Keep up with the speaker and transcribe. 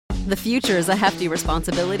The future is a hefty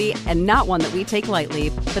responsibility and not one that we take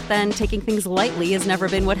lightly, but then taking things lightly has never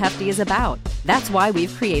been what Hefty is about. That's why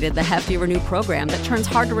we've created the Hefty Renew program that turns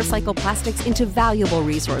hard-to-recycle plastics into valuable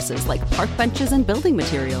resources like park benches and building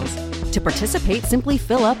materials. To participate, simply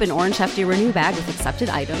fill up an orange Hefty Renew bag with accepted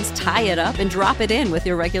items, tie it up, and drop it in with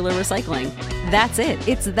your regular recycling. That's it.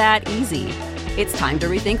 It's that easy. It's time to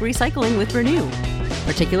rethink recycling with Renew.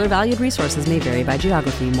 Particular valued resources may vary by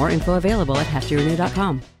geography. More info available at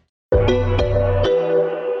heftyrenew.com. And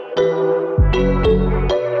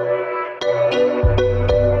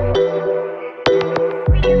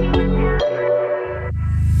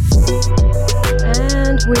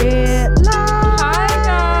we're live! Hi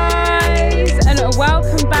guys! And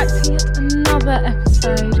welcome back to yet another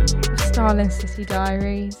episode of Starling City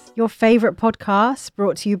Diaries. Your favourite podcast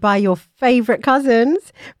brought to you by your favourite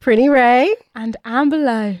cousins, Prinny Ray. And Amber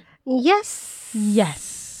Lowe. Yes.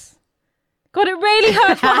 Yes. God, it really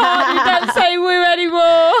hurts my heart you don't say woo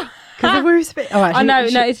anymore. Because the woo's bit... Oh, I know,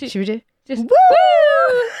 should we do? Just woo!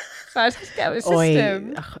 So I just get with the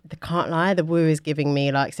system. I can't lie, the woo is giving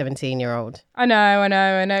me like 17-year-old. I know.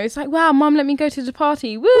 It's like, wow, Mum, let me go to the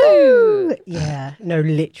party. Woo! Yeah, no,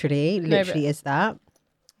 literally is that.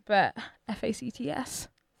 But FACTS.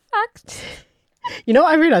 Fact. You know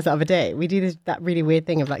what I realised the other day? We do that really weird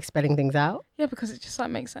thing of like spelling things out. Yeah, because it just like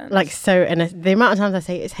makes sense. Like so, and the amount of times I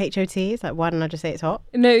say it's H-O-T, it's like, why don't I just say it's hot?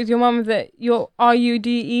 No, your mum that your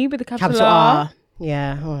R-U-D-E with the capital R.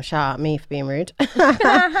 Yeah. Oh, shout out me for being rude.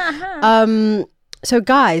 So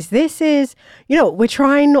guys, this is, we're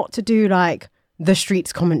trying not to do like the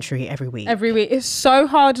streets commentary every week. It's so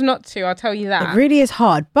hard not to, I'll tell you that. It really is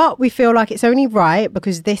hard, but we feel like it's only right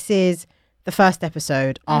because this is the first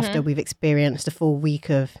episode after we've experienced a full week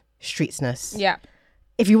of streetsness. Yeah.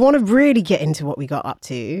 If you want to really get into what we got up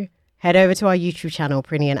to, head over to our YouTube channel,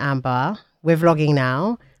 Prinny and Amber. We're vlogging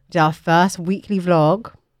now. It's our first weekly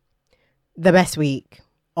vlog. The best week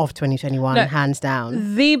of 2021, hands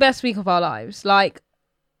down. The best week of our lives. Like,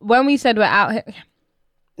 when we said we're out here...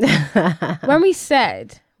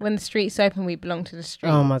 when the streets open, we belong to the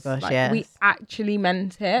streets. Oh my gosh, yes. We actually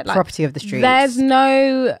meant it. Like, property of the streets. There's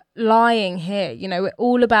no lying here. We're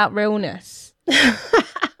all about realness.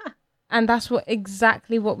 And that's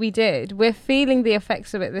exactly what we did. We're feeling the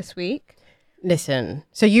effects of it this week. Listen,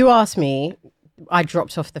 so you asked me, I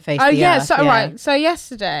dropped off the face of the earth. Right. So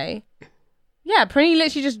yesterday, Prinny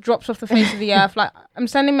literally just dropped off the face of the earth. Like, I'm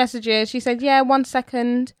sending messages. She said, 1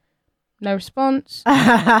 second. No response. All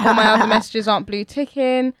my other messages aren't blue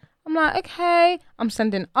ticking. I'm like, okay. I'm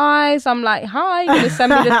sending eyes. I'm like, hi, you're going to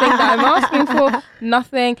send me the thing that I'm asking for?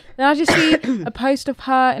 Nothing. Then I just see a post of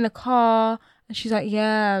her in a car. And she's like,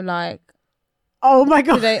 oh my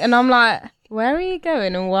God. Today. And I'm like, where are you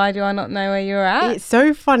going? And why do I not know where you're at? It's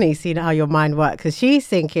so funny seeing how your mind works. Because she's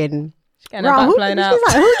thinking... She's getting her back blown out.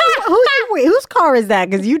 She's like, whose car is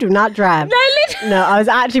that? Because you do not drive. No, I was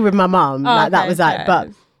actually with my mum.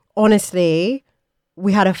 But... honestly,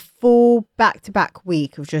 we had a full back-to-back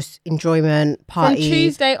week of just enjoyment, party. From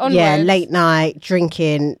Tuesday onwards. Yeah, late night,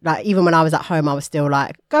 drinking. Like, even when I was at home, I was still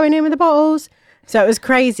like, going in with the bottles. So it was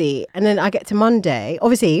crazy. And then I get to Monday.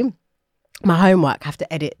 Obviously, my homework, I have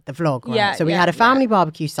to edit the vlog, right? Yeah, so we had a family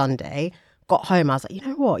barbecue Sunday. Got home, I was like, you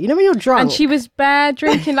know what? You know when you're drunk? And she was bare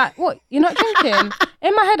drinking, like, what? You're not drinking?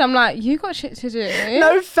 In my head, I'm like, you got shit to do.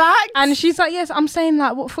 No facts. And she's like, yes, I'm saying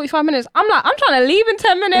like, 45 minutes? I'm like, I'm trying to leave in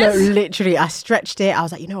 10 minutes. No, literally, I stretched it. I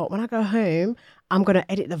was like, you know what? When I go home, I'm going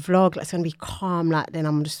to edit the vlog. Like, it's going to be calm. Like,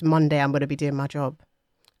 then Monday, I'm going to be doing my job.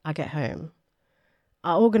 I get home.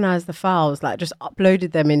 I organised the files, like just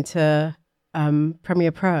uploaded them into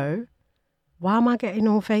Premiere Pro. Why am I getting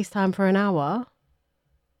all FaceTime for an hour?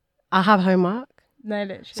 I have homework. No,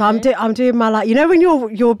 literally. So I'm doing my like, when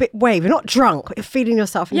you're a bit wave, you're not drunk, but you're feeling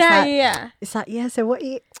yourself. And It's like, so what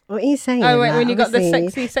are you saying? Oh wait, like, when you got the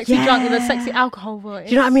sexy drunk with the sexy alcohol voice.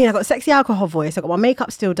 Do you know what I mean? I got sexy alcohol voice. I got my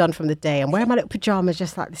makeup still done from the day. I'm wearing my little pajamas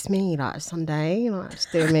just like this me, like Sunday,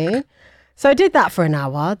 just doing me. So I did that for an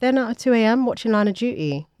hour. Then at 2 a.m. watching Line of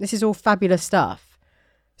Duty. This is all fabulous stuff.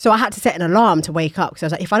 So I had to set an alarm to wake up because I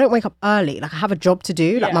was like, if I don't wake up early, like I have a job to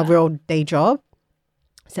do, like my real day job.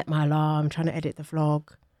 Set my alarm, trying to edit the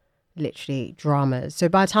vlog, literally dramas. So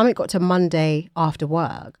by the time it got to Monday after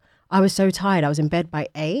work, I was so tired. I was in bed by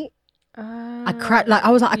 8. I cracked. Like I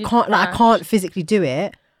was like, I can't physically do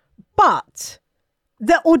it. But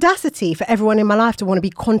the audacity for everyone in my life to want to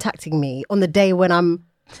be contacting me on the day when I'm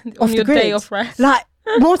on your day off rest, like.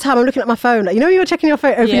 More time I'm looking at my phone, like, you're checking your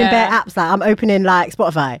phone, opening bare apps, like I'm opening like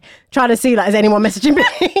Spotify, trying to see like is anyone messaging me.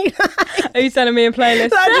 Are you sending me a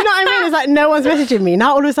playlist? Like, do you know what I mean? It's like no one's messaging me.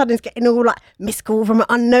 Now all of a sudden it's getting all like missed call from an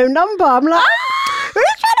unknown number. I'm like, who's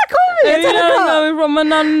trying to at 10 o'clock. Coming from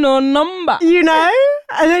an unknown number. You know?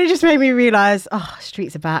 And then it just made me realise,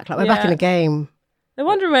 streets are back. Like, we're back in the game. They're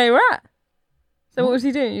wondering where you're at. So what was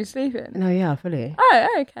he doing? You sleeping? No, yeah, fully. Oh,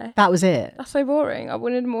 okay. That was it. That's so boring. I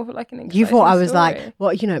wanted more of like an exciting You thought I was story. like,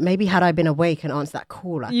 well, maybe had I been awake and answered that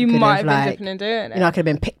call, You might have been dipping and doing it. I could have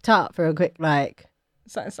been picked up for a quick,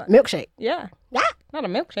 Something. milkshake. Yeah. Not a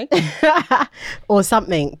milkshake. Or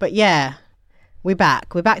something. But yeah, we're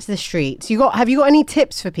back. We're back to the streets. Have you got any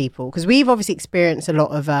tips for people? Because we've obviously experienced a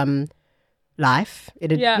lot of life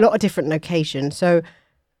in a lot of different locations. So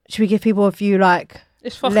should we give people a few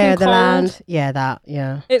it's fucking lay of the cold. land?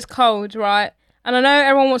 Yeah. It's cold, right? And I know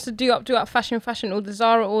everyone wants to do up fashion, all the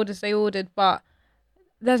Zara orders they ordered, but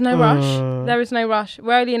there's no rush. There is no rush.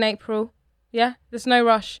 We're only in April. Yeah, there's no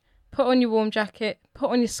rush. Put on your warm jacket. Put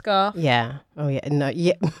on your scarf. Yeah. Oh yeah. No.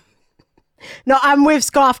 Yeah. No, I'm with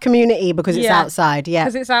scarf community because it's outside. Yeah.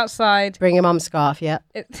 Because it's outside. Bring your mum's scarf. Yeah.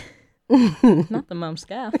 Not the mum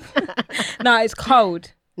scarf. No, it's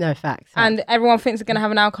cold. No, facts. And everyone thinks they're going to have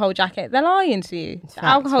an alcohol jacket. They're lying to you. The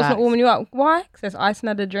alcohol's not warming you up. Why? Because there's ice in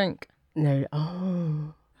a drink. No.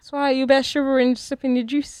 Oh. That's why you better shiver and sipping your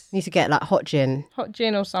juice. Need to get hot gin. Hot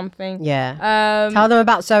gin or something. Yeah. Tell them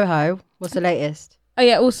about Soho. What's the latest? Oh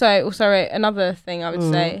yeah. Also, another thing I would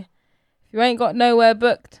say: if you ain't got nowhere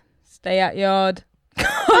booked, stay at yard.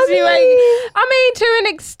 I mean, to an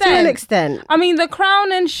extent. I mean, the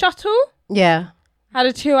Crown and Shuttle. Yeah. Had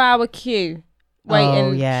a 2-hour queue. Waiting.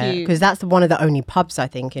 Oh yeah. Because that's one of the only pubs I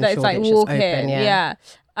think in Shoreditch that's open. Yeah.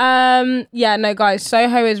 No, guys.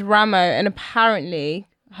 Soho is Ramo, and apparently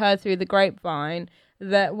heard through the grapevine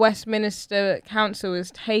that Westminster Council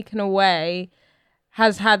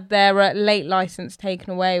has had their late license taken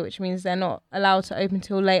away, which means they're not allowed to open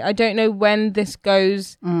till late. I don't know when this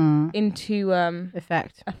goes into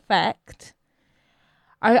effect.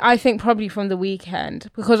 I think probably from the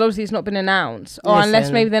weekend, because obviously it's not been announced, or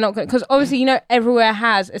unless maybe they're not going, because obviously everywhere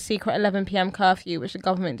has a secret 11 p.m. curfew, which the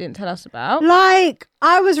government didn't tell us about.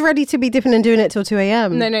 I was ready to be dipping and doing it till 2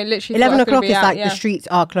 a.m. No, literally 11 o'clock is the streets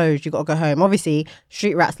are closed, you got to go home. Obviously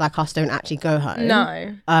street rats like us don't actually go home.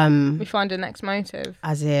 No. We find a next motive.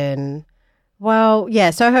 As in, well,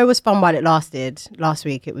 yeah, Soho was fun while it lasted. Last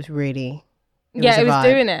week it was really it was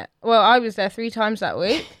doing it. Well, I was there 3 times that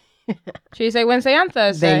week. Tuesday, Wednesday and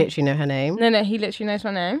Thursday. They literally know her name. No, he literally knows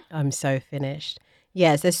my name. I'm so finished.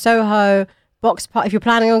 Yes, there's Soho, Box Park. If you're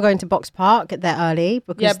planning on going to Box Park, get there early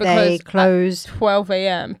because they close 12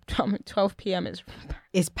 a.m. 12 p.m.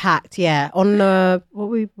 It's packed. Yeah, on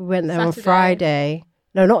we went there Saturday. On Friday.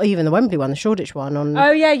 No, not even the Wembley one, the Shoreditch one.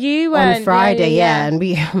 You went on Friday. Yeah, and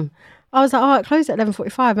we. I was like, it closed at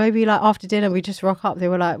 11:45. Maybe after dinner we just rock up. They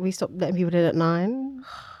were like, we stopped letting people in at 9.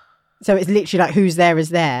 So it's literally who's there is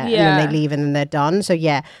there, and then they leave and then they're done. So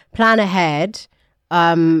yeah, plan ahead.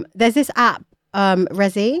 There's this app,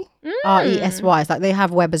 Resy, RESY. It's they have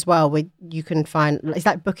web as well where you can find. It's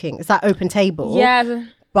like booking. It's like Open Table. Yeah.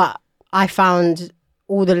 But I found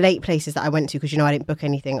all the late places that I went to because I didn't book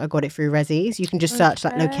anything. I got it through Resy. So you can just search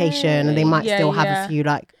location, and they might still have a few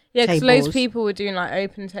because loads of people were doing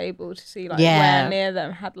Open Table to see where near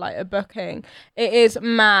them had a booking. It is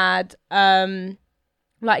mad.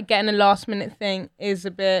 Getting a last minute thing is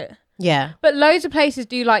a bit... Yeah. But loads of places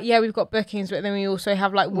do we've got bookings, but then we also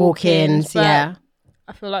have walk-ins. Yeah.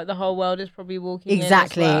 I feel like the whole world is probably walking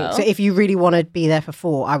exactly. in as well. So if you really want to be there for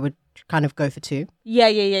 4, I would kind of go for 2.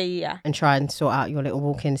 Yeah. And try and sort out your little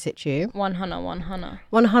walk-in situ.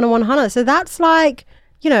 100. So that's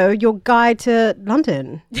your guide to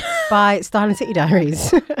London by Style and City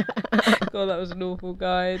Diaries. God, that was an awful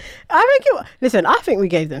guide. I think we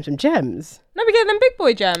gave them some gems. No, we gave them big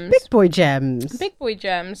boy gems. Big boy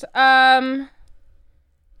gems. Yeah,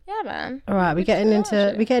 man. All right, we're getting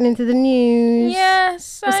into the news. Yeah,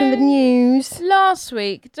 so what's in the news? Last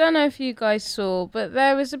week, don't know if you guys saw, but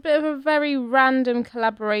there was a bit of a very random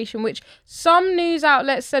collaboration, which some news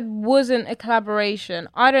outlets said wasn't a collaboration.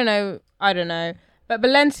 I don't know. But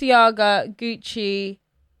Balenciaga, Gucci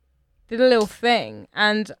did a little thing,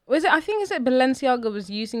 and I think Balenciaga was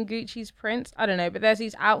using Gucci's prints. I don't know, but there's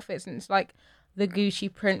these outfits, and it's like the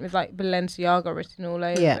Gucci print with Balenciaga written all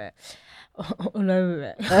over it. All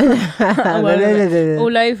over it.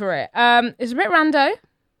 All over it. It's a bit rando.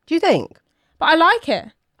 Do you think? But I like it.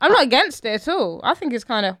 I'm not against it at all. I think it's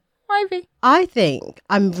kind of wavy. I think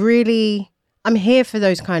I'm here for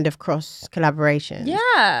those kind of cross collaborations.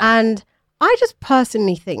 Yeah. And I just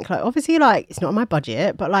personally think, obviously, it's not on my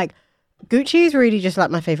budget, but Gucci is really just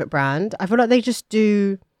my favorite brand. I feel like they just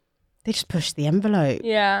do they just push the envelope.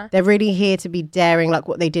 Yeah. They're really here to be daring, like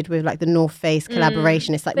what they did with like the North Face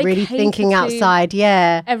collaboration. It's like They really cater thinking to outside.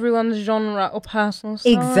 Yeah. Everyone's genre or personal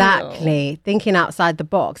style. Exactly. Thinking outside the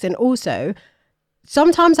box. And also,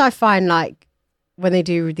 sometimes I find like when they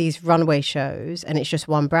do these runway shows and it's just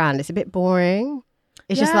one brand, it's a bit boring.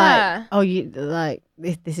 It's just like, oh, you like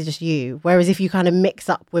this is just you. Whereas if you kind of mix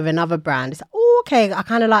up with another brand, it's like, oh, okay, I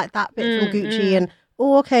kind of like that bit from Gucci and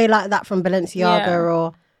oh, okay, like that from Balenciaga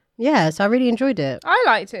or so I really enjoyed it. I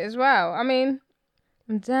liked it as well. I mean,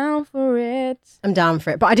 I'm down for it. I'm down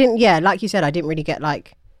for it. But I didn't, like you said, I didn't really get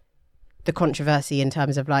like the controversy in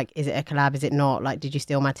terms of like, is it a collab, is it not? Like, did you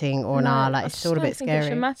steal my thing or nah? Like, it's still a bit scary. It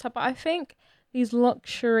should matter, but I think these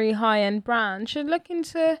luxury high-end brands should look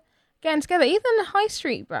into getting together. Even the high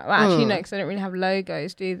street brand. Well, actually, no, because they don't really have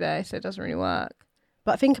logos, do they? So it doesn't really work.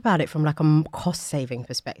 But think about it from like a cost-saving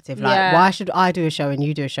perspective. Like, why should I do a show and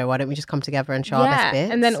you do a show? Why don't we just come together and show our best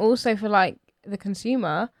bits? And then also for like the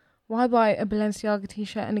consumer, why buy a Balenciaga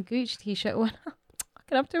t-shirt and a Gucci t-shirt when I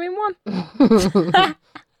can have two in one?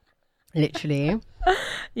 Literally.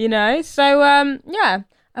 You know? So,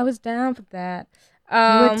 I was down for that. You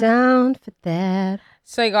were down for that.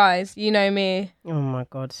 So, guys, you know me. Oh, my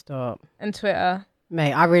God, stop. And Twitter.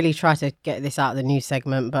 Mate, I really try to get this out of the news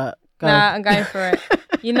segment, but... Nah, I'm going for it.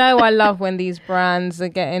 You know I love when these brands are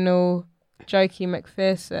getting all jokey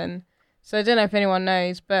McPherson. So I don't know if anyone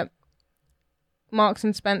knows, but Marks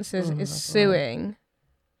and Spencer's is suing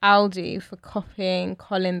Aldi for copying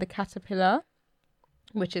Colin the Caterpillar,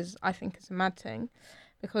 which is, I think, is a mad thing,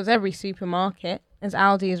 because every supermarket, as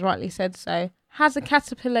Aldi has rightly said so, has a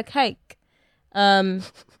caterpillar cake.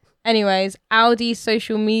 Anyways, Aldi's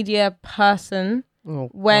social media person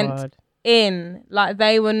went in, like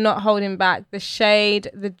they were not holding back. The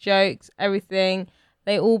shade, the jokes, everything.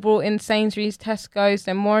 They all brought in Sainsbury's, Tesco's,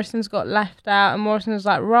 then Morrison's got left out, and Morrison was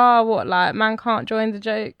like, rah, what, like, man can't join the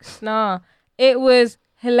jokes? Nah. It was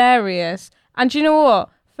hilarious. And do you know what?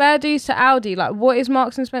 Fair dues to Aldi. Like, what is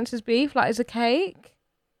Marks and Spencer's beef? Like, it's a cake?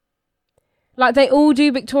 Like, they all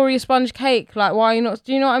do Victoria Sponge cake. Like, why are you not?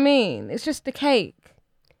 Do you know what I mean? It's just a cake.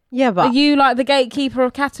 Yeah, but... Are you, like, the gatekeeper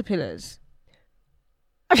of caterpillars?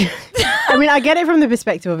 I mean, I get it from the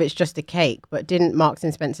perspective of it's just a cake, but didn't Marks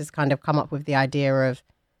and Spencer's kind of come up with the idea of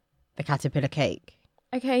the caterpillar cake?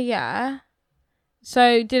 Okay, yeah.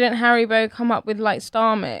 So didn't Haribo come up with like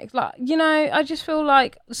Star Mix? Like, you know, I just feel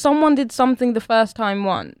like someone did something the first time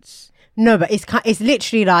once. No, but it's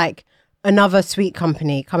literally like another sweet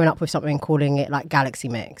company coming up with something, calling it like Galaxy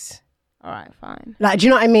Mix. All right, fine. Like, do you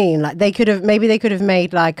know what I mean? Like, they could have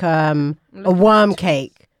made like a worm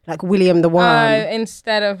cake. Like William the Worm. Oh,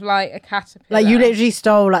 instead of like a caterpillar. Like, you literally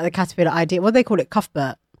stole like the caterpillar idea. What do they call it?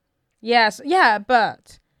 Cuthbert. Yes. Yeah,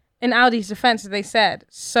 but in Aldi's defense, they said,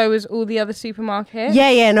 so is all the other supermarkets.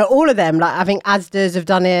 Yeah. No, all of them. Like, I think Asda's have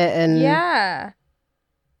done it and... Yeah.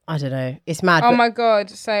 I don't know. It's mad. Oh, my God.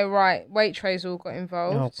 So, right. Waitrose all got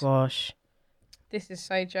involved. Oh, gosh. This is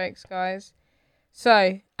so jokes, guys.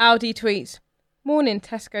 So, Aldi tweets... Morning,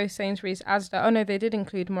 Tesco, Sainsbury's, Asda. Oh no, they did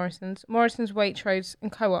include Morrison's. Morrison's, Waitrose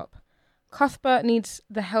and Co-op. Cuthbert needs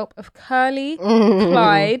the help of Curly,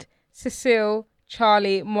 Clyde, Cecile,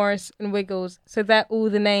 Charlie, Morris and Wiggles. So they're all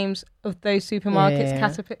the names of those supermarkets. Yeah.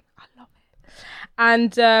 Caterpillar. I love it.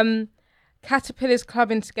 And Caterpillar's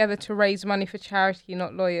clubbing together to raise money for charity,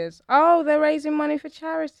 not lawyers. Oh, they're raising money for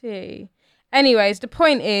charity. Anyways, the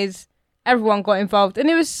point is everyone got involved and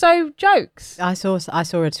it was so jokes. I saw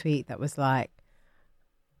a tweet that was like,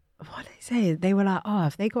 what did they say? They were like, oh,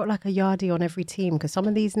 have they got like a yardie on every team? Because some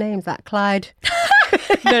of these names, like Clyde.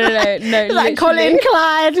 No. Like Colin,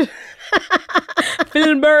 Clyde.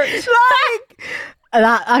 Filbert.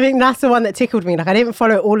 Like, I think that's the one that tickled me. Like, I didn't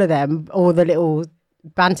follow all of them, all the little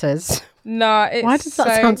banters. No, it's why does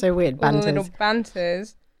that sound so weird? Banters. All the little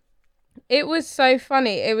banters. It was so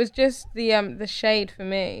funny. It was just the shade for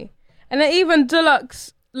me. And then even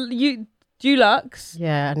Dulux.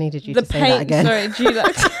 Yeah, I needed you to say that again. Sorry,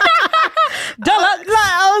 Dulux. Dulux.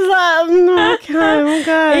 Like, I was like,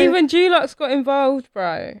 okay. Even Dulux got involved,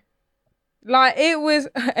 bro. Like, it was,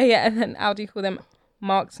 yeah, and then Aldi called them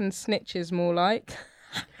Marks and Snitches more like.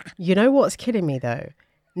 You know what's killing me though?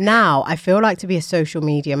 Now, I feel like to be a social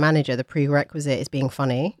media manager, the prerequisite is being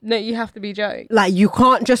funny. No, you have to be joke. Like, you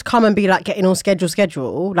can't just come and be like getting all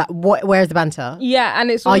schedule. Like, where's the banter? Yeah, and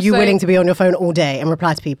it's also... Are you willing to be on your phone all day and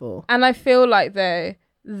reply to people? And I feel like, though,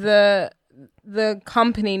 the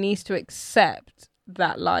company needs to accept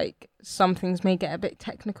that, like, some things may get a bit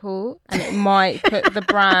technical and it might put the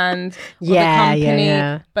brand or the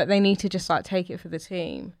company, but they need to just, like, take it for the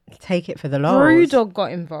team. Take it for the lols. Brewdog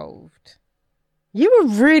got involved. You were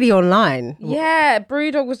really online. Yeah,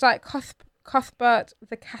 Brewdog was like Cuthbert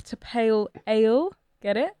the Caterpillar Ale.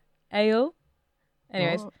 Get it? Ale.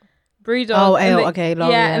 Anyways, What? Brewdog. Oh, and ale. they- Okay, lol,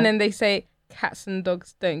 yeah, yeah. and then they say cats and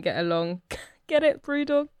dogs don't get along. Get it,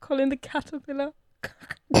 Brewdog? Colin the Caterpillar.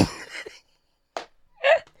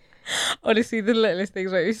 Honestly, the littlest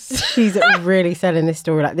things where She's really selling this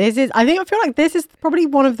story. Like this is, I feel like this is probably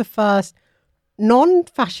one of the first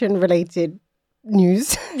non-fashion related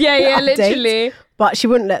news. yeah, updates. literally. But she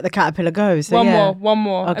wouldn't let the caterpillar go. So One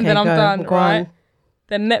more, Okay, and then I'm go. done. Go right? on.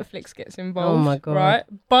 Then Netflix gets involved. Oh my God. Right?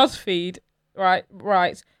 BuzzFeed, right,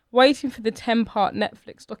 waiting for the 10-part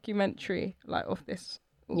Netflix documentary, like of this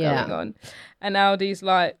Yeah. going on, and Aldi's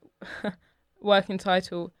like working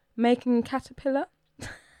title, Making a Caterpillar.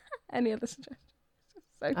 Any other suggestions?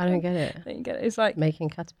 So I don't get it. Don't you get it? It's like Making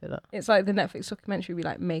caterpillar. it's like the Netflix documentary would be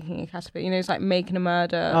like Making a Caterpillar. You know, it's like making a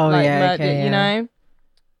murder. Oh, like yeah, murder, okay, you yeah. know.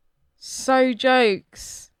 So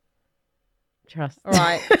jokes. Trust. All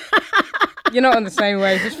right. You're not on the same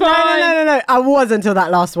wave. It's No, fine. no. I was until that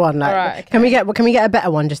last one. Like, All right, okay. can we get a better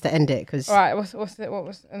one just to end it? Because All right. What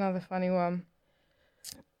was another funny one?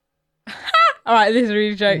 All right. This is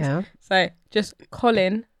really jokes. yeah. So just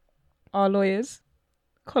Colin, our lawyers.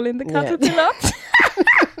 Colin the Yeah. Caterpillar.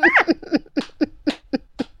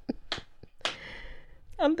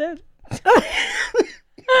 I'm dead.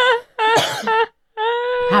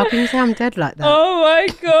 How can you say I'm dead like that? Oh my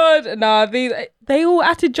god! Nah, they all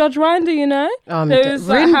added Judge Rinder, you know. There was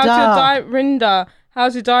like, Rinda,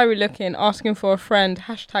 how's your diary looking? Asking for a friend.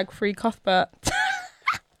 #free Cuthbert.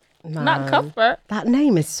 Not Man, Cuthbert. That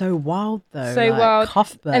name is so wild though. So like, wild.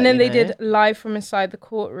 Cuthbert, And then you they know? did live from inside the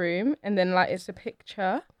courtroom, and then like it's a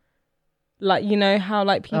picture. Like, you know how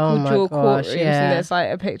like people Oh my draw gosh, courtrooms, yeah. and there's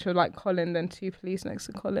like a picture of like Colin, then 2 police next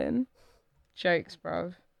to Colin. Jokes,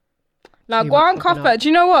 bruv. Now, Too go much on, popping Cuthbert. up. Do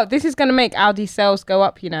you know what? This is going to make Aldi sales go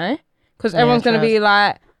up, you know? Because everyone's going to be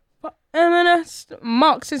like, M&S,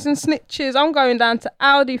 Marxists and snitches. I'm going down to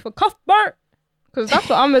Aldi for Cuthbert. Because that's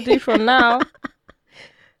what I'm going to do from now.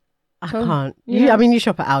 I can't. yeah. I mean, you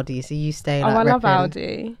shop at Aldi, so you stay. Like, I love repping-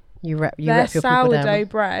 Aldi. You rep Their your people sourdough them.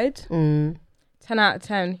 bread, 10 out of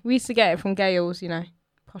 10. We used to get it from Gales, you know,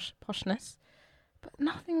 poshness. But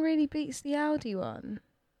nothing really beats the Aldi one.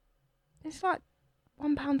 It's like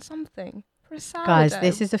 £1 something for a sourdough. Guys,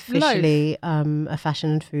 this is officially a fashion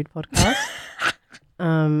and food podcast.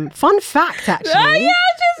 Fun fact, actually. Oh, yeah,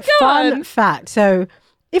 just go Fun on. fact. So,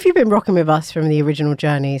 if you've been rocking with us from the original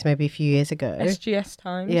journeys, maybe a few years ago, SGS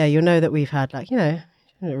times. yeah, you'll know that we've had like a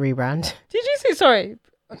rebrand. Did you see? Sorry,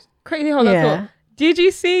 quickly hold on. Yeah. Did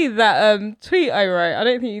you see that tweet I wrote? I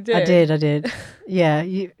don't think you did. I did.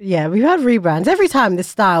 Yeah, we've had rebrands every time. The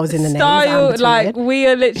style's in the Style, name. like we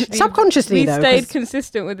are literally Subconsciously, we though, stayed 'cause-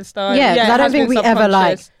 consistent with the style. Yeah, because it I don't has think been we ever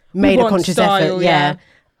like subconscious. made We a want conscious style, effort. Yeah.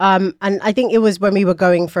 And I think it was when we were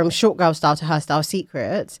going from Short Girl Style to Her Style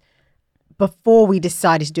Secrets. Before we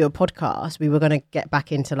decided to do a podcast, we were going to get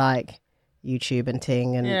back into like YouTube and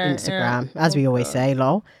Ting and Yeah, Instagram, yeah. as we always say,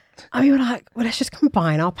 lol. And we were like, well, let's just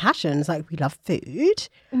combine our passions. Like, we love food,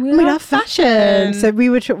 and we love fashion. So we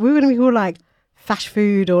were going to be all like fash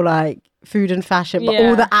food or like food and fashion, but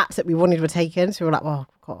all the apps that we wanted were taken. So we were like, well,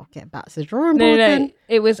 I've got to get back to the drawing board. No, then.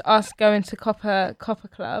 it was us going to Copper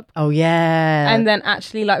Club Oh yeah, and then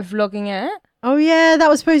actually like vlogging it oh yeah, that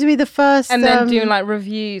was supposed to be the first, and then doing like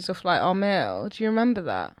reviews of like our meal. Do you remember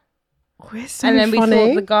that? Oh, it's so and then funny. we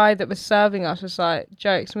thought the guy that was serving us was like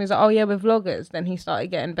jokes, and we was like, oh yeah, we're vloggers. Then he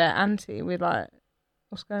started getting bare anti. We're like,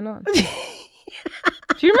 what's going on? Do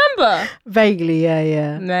you remember? Vaguely,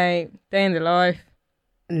 yeah. Mate, day in the life.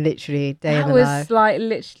 Literally, day That in the was life. like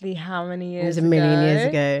literally how many years It was a million years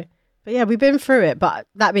ago. But yeah, we've been through it. But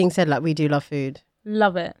that being said, like we do love food.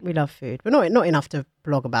 Love it. We love food, but not enough to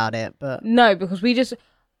blog about it. But No, because we just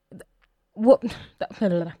what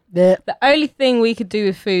the, the only thing we could do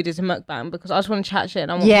with food is a mukbang, because I just want to chat shit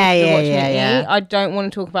and I want Yeah, people to yeah, watch yeah, me yeah. eat. I don't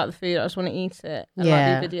want to talk about the food. I just want to eat it and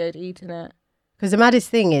Yeah. like be videoed eating it. because the maddest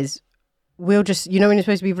thing is, we'll just when you're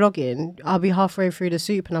supposed to be vlogging, I'll be halfway through the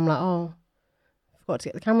soup and I'm like, oh, I forgot to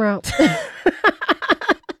get the camera out.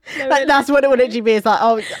 Like, that's what it would literally be. It's like,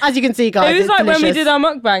 oh, as you can see, guys, It was it's like delicious. when we did our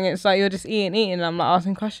mukbang. It's like you're just eating, and I'm like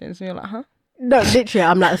asking questions, and you're like, huh? No, literally,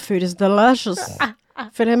 I'm like, the food is delicious.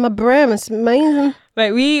 Fit in my brim, it's amazing.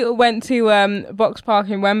 Like we went to Box Park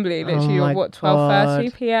in Wembley, literally Oh my at what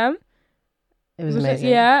 12:30 p.m. It was Was it? amazing.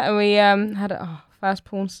 Yeah, and we had a first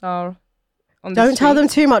porn star. On the Don't tell street. them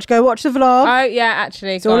too much. Go watch the vlog. Oh yeah,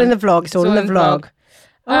 actually, It's all in the vlog. It's all in the vlog.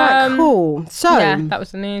 All right, cool. So, yeah, that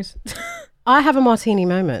was the news. I have a martini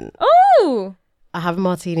moment. Oh, I have a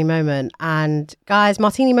martini moment. And guys,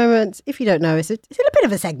 martini moments, if you don't know, it's a bit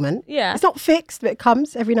of a segment. Yeah. It's not fixed, but it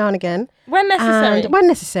comes every now and again. When necessary. And when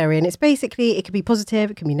necessary. And it's basically, it can be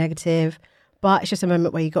positive, it can be negative, but it's just a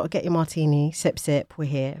moment where you got to get your martini, sip, we're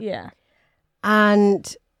here. Yeah.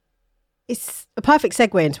 And it's a perfect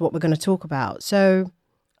segue into what we're going to talk about. So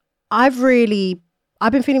I've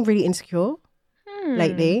been feeling really insecure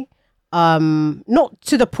lately. Not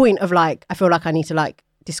to the point of like, I feel like I need to like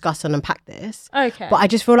discuss and unpack this. Okay. But I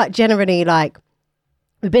just feel like generally like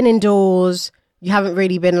we've been indoors. You haven't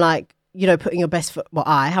really been like, you know, putting your best foot, well,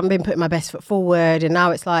 I haven't been putting my best foot forward. And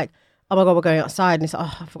now it's like, oh my God, we're going outside. And it's like,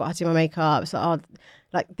 oh, I forgot how to do my makeup. It's like, oh,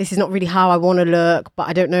 like this is not really how I want to look, but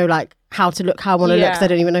I don't know like how to look, how I want to look because I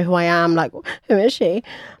don't even know who I am. Like, who is she?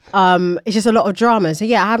 It's just a lot of drama. So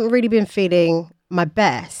yeah, I haven't really been feeling my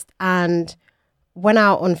best. And went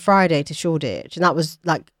out on Friday to Shoreditch, and that was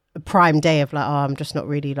like a prime day of like, oh, I'm just not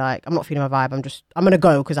really like, I'm not feeling my vibe. I'm going to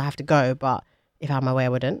go because I have to go. But if I had my way, I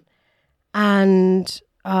wouldn't. And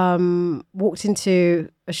walked into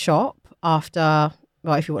a shop after,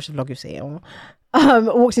 well, if you watch the vlog, you'll see it.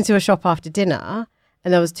 Walked into a shop after dinner,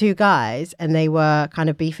 and there was two guys, and they were kind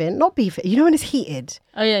of beefing. Not beefing, you know when it's heated?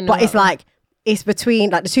 Oh, yeah. No, but it's like, it's between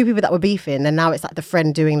like the two people that were beefing, and now it's like the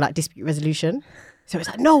friend doing like dispute resolution. So it's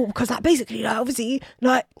like, no, because like basically, like obviously,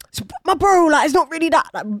 like my bro, like it's not really that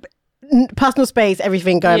like personal space,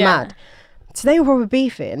 everything going mad. So they were probably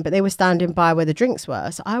beefing, but they were standing by where the drinks were.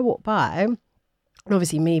 So I walked by, and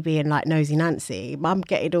obviously me being like nosy Nancy, I'm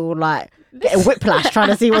getting all like getting whiplash trying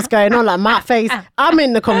to see what's going on. Like my face, I'm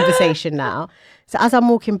in the conversation now. So as I'm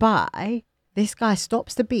walking by, this guy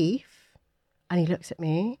stops the beef, and he looks at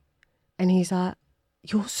me, and he's like,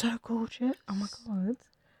 "You're so gorgeous." Oh my God.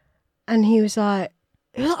 And he was like,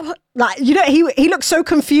 you know, he looked so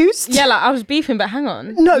confused. Yeah, like I was beefing, but hang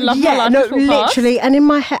on. No, Literally. Past. And in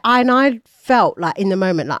my head, I felt like in the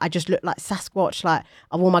moment, like I just looked like Sasquatch. Like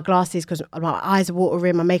I wore my glasses because my eyes are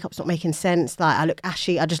watering, my makeup's not making sense. Like I look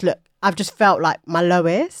ashy. I've just felt like my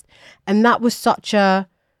lowest. And that was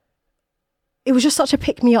it was just such a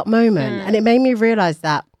pick me up moment. And it made me realize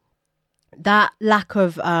that lack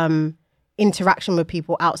of, interaction with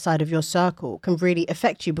people outside of your circle can really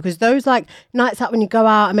affect you, because those like nights out when you go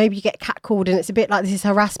out and maybe you get catcalled and it's a bit like this is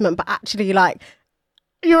harassment, but actually like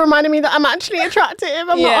you're reminding me that I'm actually attractive,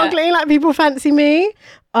 I'm not ugly, like people fancy me.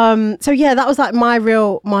 So yeah, that was like my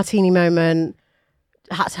real martini moment.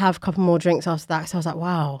 I had to have a couple more drinks after that, so I was like,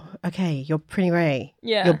 wow, okay, you're pretty Ray,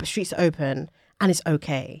 your streets are open and it's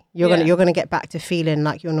okay, you're gonna get back to feeling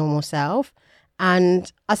like your normal self.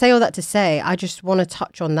 And I say all that to say, I just want to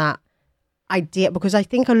touch on that idea, because I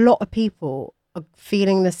think a lot of people are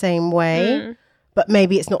feeling the same way, but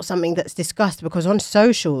maybe it's not something that's discussed, because on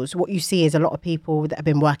socials what you see is a lot of people that have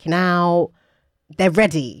been working out, they're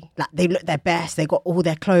ready, like they look their best, they got all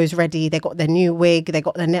their clothes ready, they got their new wig, they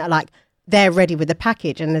got their like they're ready with the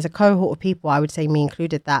package. And there's a cohort of people, I would say me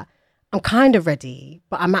included, that I'm kind of ready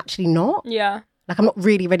but I'm actually not. Like I'm not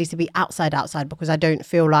really ready to be outside because I don't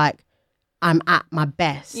feel like I'm at my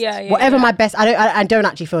best. Whatever my best, I don't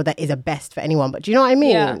actually feel there is a best for anyone, but do you know what I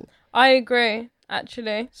mean? Yeah, I agree,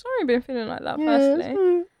 actually. Sorry I've been feeling like that,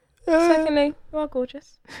 firstly. Secondly, you are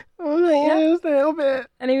gorgeous. Just a little bit.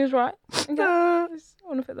 And he was right. Okay. I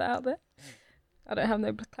want to put that out there. I don't have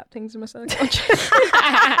no clap things in my circle.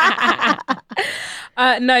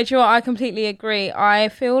 No, do you know what? I completely agree. I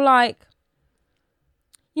feel like,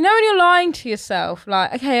 you know when you're lying to yourself,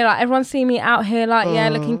 like, okay, like everyone's seeing me out here, like, yeah,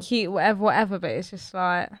 looking cute, whatever, but it's just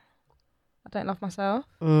like, I don't love myself.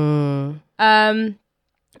 I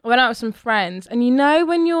went out with some friends, and you know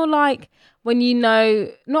when you're like,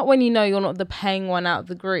 not when you know you're not the paying one out of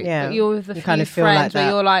the group, but you're with the few kind of friends like where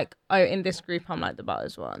you're like, oh, in this group I'm like the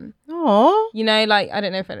butters one. Aww. You know, like, I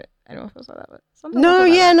don't know if anyone feels like that, but sometimes no,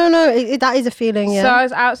 that is a feeling, yeah. So I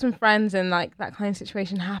was out with some friends, and like that kind of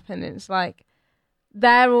situation happened, and it's like,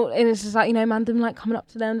 they're all, and it's just like, you know, man, them like coming up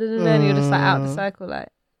to them, and you're just like out the circle, like,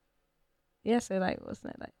 yeah, so like, what's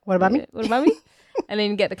it like? What about me? And then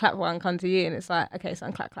you get the clap one come to you, and it's like, okay,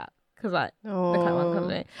 son, clap, because like the clap one comes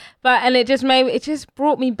to me. But and it just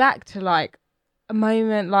brought me back to like a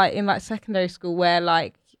moment like in like secondary school where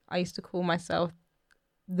like I used to call myself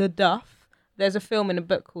the Duff. There's a film in a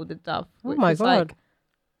book called The Duff. Oh my God. Like,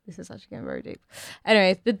 this is actually getting very deep.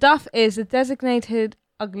 Anyways, the Duff is a designated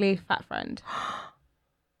ugly fat friend.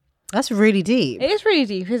 That's really deep. It is really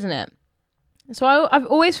deep, isn't it? So I've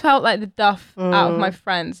always felt like the Duff out of my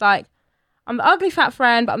friends. Like, I'm the ugly fat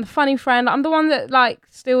friend, but I'm the funny friend. I'm the one that like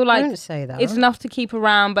still like, don't say that. It's enough to keep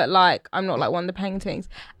around, but like I'm not like one of the paintings.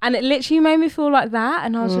 And it literally made me feel like that.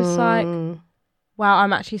 And I was just like, wow,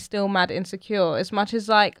 I'm actually still mad insecure. As much as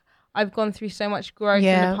like I've gone through so much growth in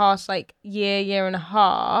Yeah. the past like year and a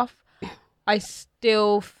half, I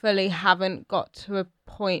still fully haven't got to a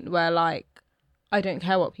point where like I don't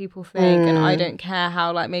care what people think and I don't care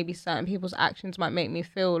how like maybe certain people's actions might make me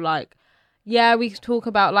feel. Like, yeah, we could talk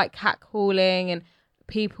about like catcalling and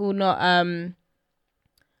people not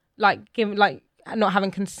like giving like not having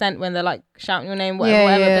consent when they're like shouting your name, whatever, Yeah,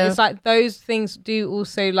 whatever. yeah. But it's like those things do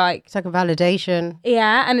also like, It's like a validation.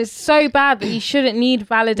 yeah, and it's so bad that you shouldn't need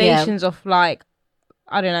validations of like,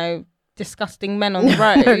 I don't know, disgusting men on the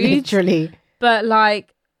road. Literally. But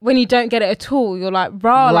like when you don't get it at all, you're like,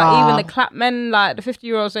 rah, like even the clap men, like the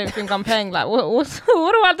 50-year-olds don't think I'm paying. Like, what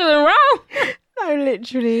am I doing wrong? No,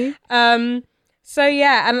 literally. So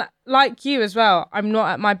yeah, and like you as well, I'm not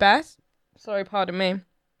at my best. Sorry, pardon me.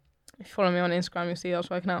 If you follow me on Instagram, you'll see I was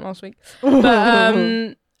working out last week.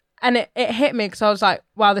 But and it hit me because I was like,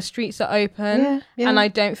 wow, the streets are open and I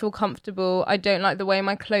don't feel comfortable. I don't like the way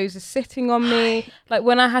my clothes are sitting on me. Like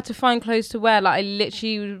when I had to find clothes to wear, like I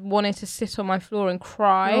literally wanted to sit on my floor and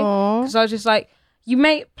cry because I was just like, you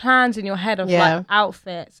make plans in your head of like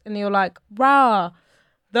outfits and you're like, rah,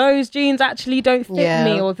 those jeans actually don't fit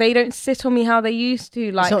me or they don't sit on me how they used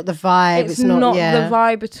to. Like It's not the vibe. It's not the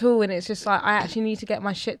vibe at all. And it's just like, I actually need to get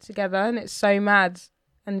my shit together. And it's so mad.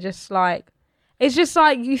 And just like, it's just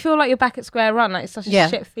like, you feel like you're back at square one. Like it's such a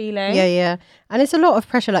shit feeling. Yeah. And it's a lot of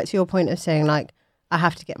pressure, like to your point of saying like, I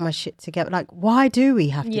have to get my shit together. Like, why do we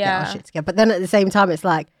have to get our shit together? But then at the same time, it's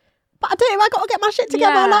like, but I got to get my shit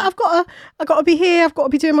together. Yeah. Like I got to be here. I've got to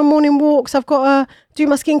be doing my morning walks. I've got to do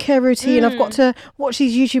my skincare routine. I've got to watch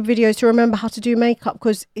these YouTube videos to remember how to do makeup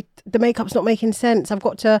because the makeup's not making sense. I've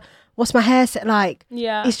got to, what's my hair set like?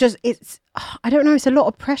 Yeah. It's I don't know. It's a lot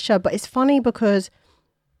of pressure, but it's funny because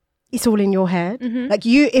it's all in your head. Like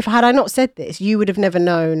if had I not said this, you would have never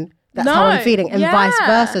known that's how I'm feeling, and vice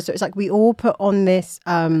versa. So it's like we all put on this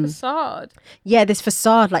facade. Yeah, this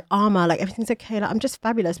facade, like armor, like everything's okay, like I'm just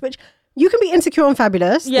fabulous, which you can be insecure and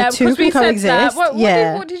fabulous. Yeah, the two because can we said coexist.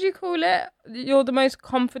 that. What did you call it? You're the most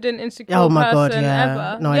confident, insecure Oh my god, person yeah.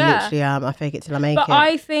 ever. No, I literally am. I fake it till I make but it.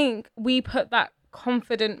 I think we put that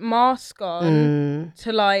confident mask on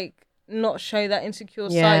to like not show that insecure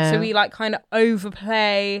side. So we like kind of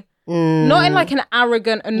overplay. Not in like an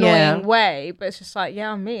arrogant, annoying way, but it's just like,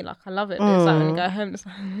 yeah, I'm me. Like I love it. But it's like when you go home, it's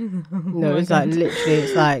like, No, it's like literally,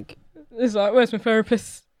 it's like where's my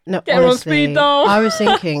therapist? no. Get her on Honestly, speed dial. I was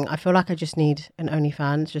thinking, I feel like I just need an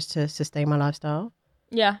OnlyFans just to sustain my lifestyle.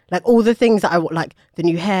 Yeah. Like all the things that I like, the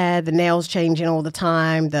new hair, the nails changing all the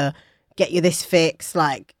time, the get you this fix,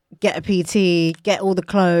 like get a PT, get all the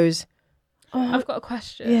clothes. I've got a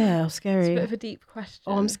question. Yeah, It's a scary. bit of a deep question.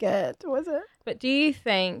 Oh, I'm scared. What is it? But do you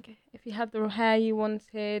think if you had the hair you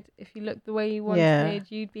wanted, if you looked the way you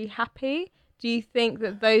wanted, you'd be happy? Do you think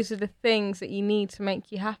that those are the things that you need to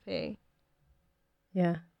make you happy?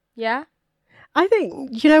 Yeah. Yeah? I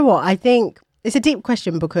think, you know what? I think it's a deep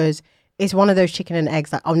question because it's one of those chicken and eggs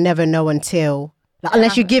that I'll never know until, like,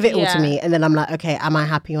 unless you give it all to me. And then I'm like, okay, am I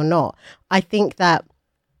happy or not? I think that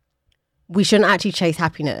we shouldn't actually chase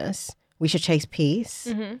happiness. We should chase peace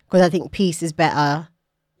because I think peace is better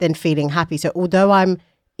than feeling happy. So although I'm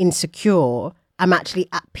insecure, I'm actually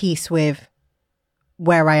at peace with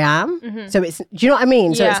where I am. So it's, do you know what I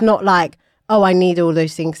mean? So it's not like, oh, I need all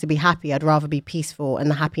those things to be happy. I'd rather be peaceful and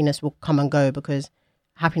the happiness will come and go because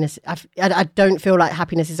happiness, I don't feel like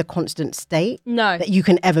happiness is a constant state that you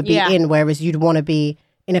can ever be in, whereas you'd want to be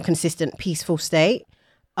in a consistent, peaceful state.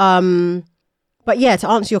 But yeah, to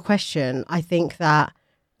answer your question, I think that,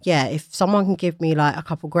 yeah, if someone can give me like a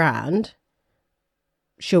couple grand,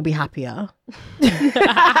 she'll be happier.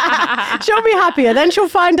 She'll be happier. Then she'll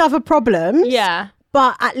find other problems. Yeah.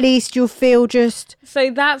 But at least you'll feel just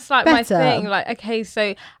So that's like my better. thing. Like, okay,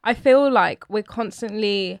 so I feel like we're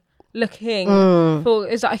constantly looking for,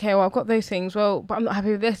 it's like, okay, well, I've got those things. Well, but I'm not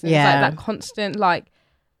happy with this. And it's like that constant like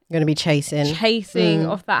you're going to be chasing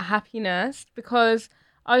of that happiness, because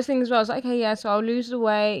I was thinking as well, I was like, okay, yeah, so I'll lose the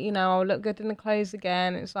weight, you know, I'll look good in the clothes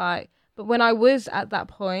again. It's like, but when I was at that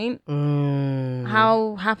point,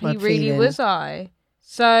 how happy What really feeling. was I?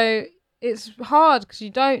 So it's hard because you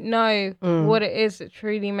don't know what it is that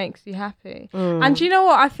truly makes you happy. And do you know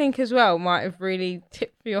what I think as well might have really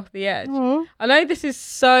tipped me off the edge? I know this is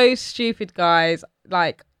so stupid, guys.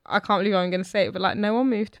 Like, I can't believe I'm going to say it, but like, no one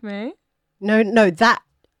moved me. No, that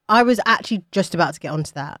I was actually just about to get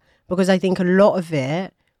onto that because I think a lot of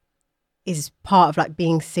it is part of like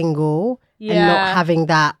being single and not having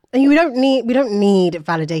that. And we don't need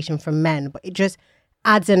validation from men, but it just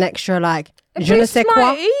adds an extra like It je ne boosts sais my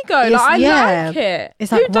quoi. ego. Like, I like it.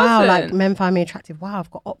 It's Who like, wow, like doesn't? men find me attractive. Wow,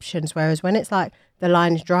 I've got options. Whereas when it's like the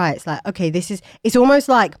line's dry, it's like, okay, it's almost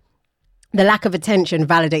like the lack of attention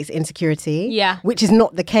validates insecurity. Yeah. Which is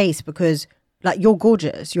not the case because like you're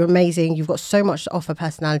gorgeous, you're amazing, you've got so much to offer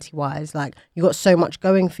personality wise, like you've got so much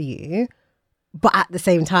going for you. But at the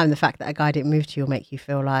same time, the fact that a guy didn't move to you will make you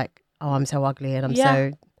feel like, oh, I'm so ugly and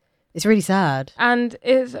it's really sad. And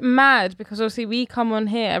it's mad because obviously we come on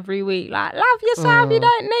here every week like, love yourself, you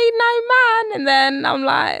don't need no man. And then I'm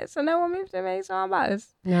like, so no one moved to me, so I'm bad.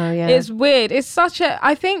 No, yeah. It's weird. It's such a,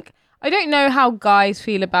 I don't know how guys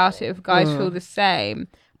feel about it, if guys feel the same.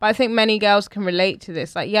 But I think many girls can relate to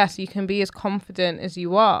this. Like, yes, you can be as confident as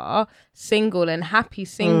you are, single and happy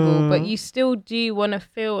single, but you still do want to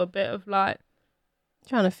feel a bit of like...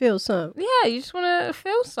 Trying to feel something. Yeah, you just want to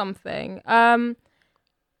feel something. To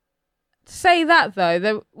say that, though,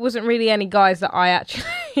 there wasn't really any guys that I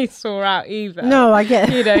actually saw out either. No, I get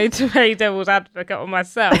it. You know, to play devil's advocate on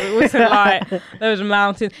myself. It wasn't like there was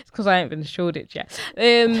mountains. It's because I ain't been to Shoreditch yet.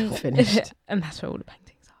 Finished. And that's where all the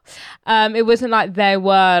paintings are. It wasn't like there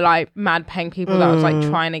were like mad paying people that was like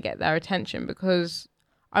trying to get their attention, because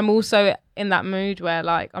I'm also in that mood where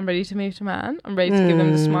like I'm ready to move to man. I'm ready to give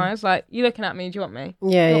them the smiles. Like, you looking at me, do you want me?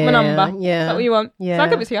 Yeah, you want my number? Yeah. Is that what you want? Yeah. So I'll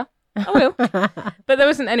give it to you. I will. But there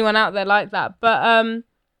wasn't anyone out there like that. But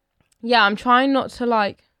yeah, I'm trying not to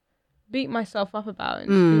like beat myself up about it and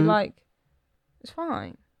just be like, it's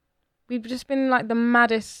fine. We've just been like the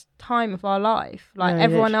maddest time of our life. Like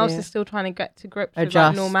everyone else is still trying to get to grips with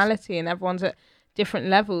like normality, and everyone's at different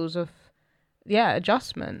levels of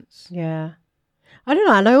adjustments. Yeah. I don't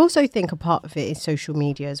know. And I also think a part of it is social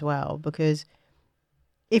media as well, because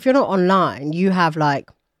if you're not online, you have like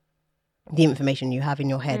the information you have in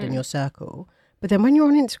your head and your circle. But then when you're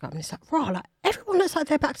on Instagram, it's like, raw, like everyone looks like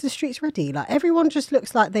they're back to the streets ready. Like everyone just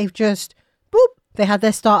looks like they've just, boop, they had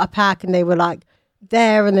their starter pack and they were like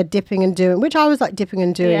there and they're dipping and doing, which I was like dipping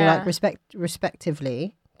and doing like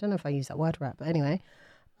respectively. I don't know if I use that word right, but anyway.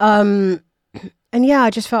 And yeah,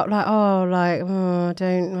 I just felt like, I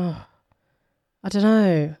don't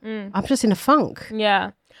know. I'm just in a funk.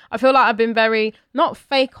 Yeah. I feel like I've been very, not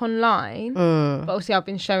fake online, but obviously I've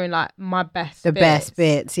been showing like my best bits. Best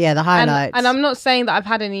bits, yeah, the highlights. And I'm not saying that I've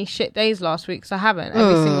had any shit days last week, because I haven't.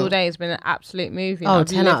 Every single day has been an absolute movie. Oh, I've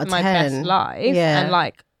 10 lived out of my 10. best life. Yeah. And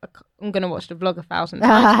like, I'm going to watch the vlog 1,000 times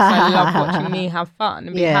because I love watching me have fun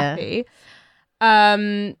and be happy.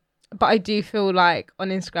 But I do feel like on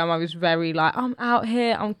Instagram I was very like, I'm out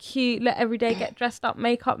here, I'm cute, let every day get dressed up,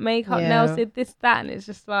 makeup, nails, did this, that. And it's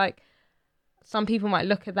just like, some people might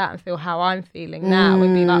look at that and feel how I'm feeling now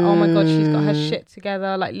and be like, oh my God, she's got her shit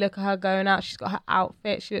together. Like, look at her going out. She's got her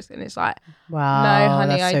outfit. She looks, and it's like, wow, no,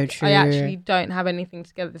 honey, that's so true. I actually don't have anything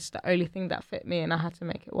together. This is the only thing that fit me, and I had to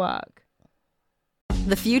make it work.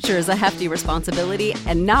 The future is a hefty responsibility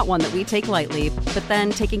and not one that we take lightly. But then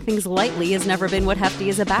taking things lightly has never been what Hefty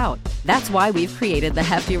is about. That's why we've created the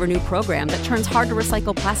Hefty Renew program that turns hard to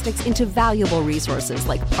recycle plastics into valuable resources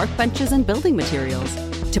like park benches and building materials.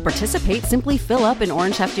 To participate, simply fill up an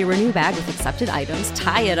orange Hefty Renew bag with accepted items,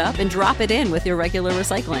 tie it up, and drop it in with your regular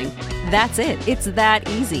recycling. That's it. It's that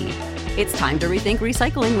easy. It's time to rethink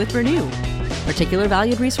recycling with Renew. Particular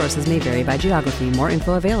valued resources may vary by geography. More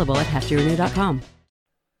info available at heftyrenew.com.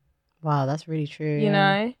 Wow, that's really true. You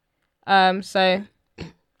know? So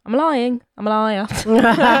I'm lying. I'm a liar.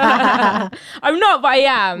 I'm not, but I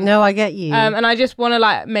am. No, I get you. And I just want to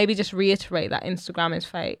like maybe just reiterate that Instagram is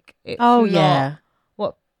fake. It's yeah.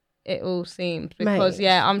 What it all seems, because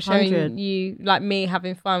I'm showing 100. you like me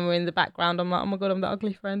having fun. We're in the background. I'm like, oh my God, I'm the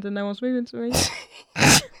ugly friend, and no one's moving to me.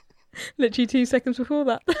 Literally 2 seconds before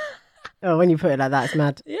that. Oh, when you put it like that, it's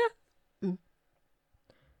mad. Yeah.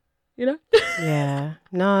 You know? Yeah.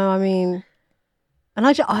 No, I mean, and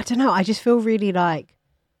I don't know. I just feel really like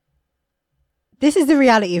this is the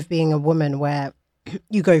reality of being a woman, where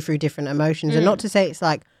you go through different emotions, and not to say it's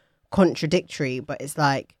like contradictory, but it's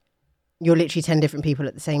like you're literally 10 different people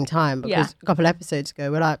at the same time. Because a couple episodes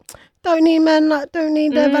ago, we're like, don't need men, like, don't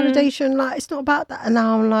need their validation, like, it's not about that. And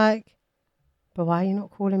now I'm like, but why are you not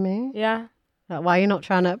calling me? Yeah. Like, why are you not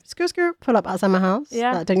trying to pull up outside my house?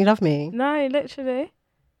 Yeah. Like, don't you love me? No, literally.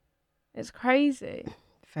 It's crazy.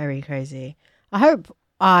 Very crazy. I hope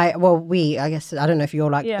I guess, I don't know if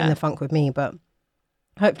you're like in the funk with me, but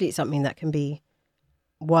hopefully it's something that can be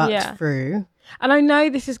worked through. And I know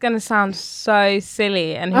this is going to sound so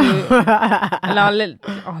silly, and and our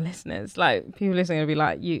listeners, like people listening, will be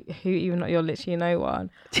like, you're literally no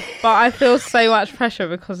one. But I feel so much pressure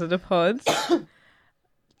because of the pods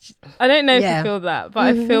I don't know if Yeah. you feel that, but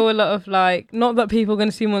I feel a lot of like, not that people are going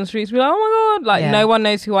to see me on the streets and be like, oh my God, like no one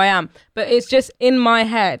knows who I am. But it's just in my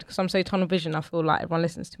head, because I'm so tunnel vision, I feel like everyone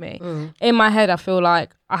listens to me. In my head, I feel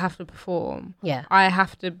like I have to perform. Yeah. I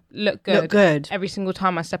have to look good. Look good. Every single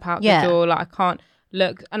time I step out the door. Like I can't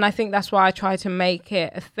look. And I think that's why I try to make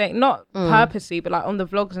it a thing, not purposely, but like on the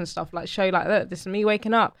vlogs and stuff, like show like, look, this is me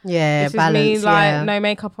waking up. Yeah, this balance, is me like no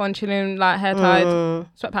makeup on, chilling, like hair tied,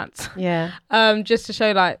 sweatpants. Yeah. Just to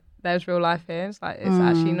show like there's real life here. It's like it's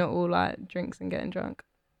actually not all like drinks and getting drunk.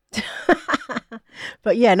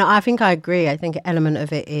 But yeah, no, I think I agree. I think an element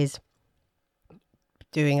of it is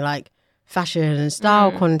doing like fashion and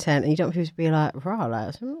style content, and you don't want people to be like, "Rah,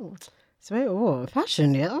 like, so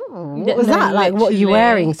fashion, yeah. Oh, what was that? Like, what are you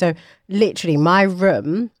wearing?" So literally, my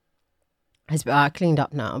room has been cleaned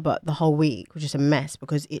up now, but the whole week was just a mess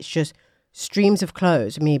because it's just streams of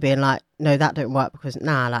clothes. Me being like, "No, that don't work," because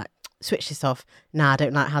like. Switch this off. Nah, I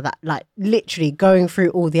don't like how that, like literally going through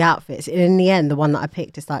all the outfits. And in the end, the one that I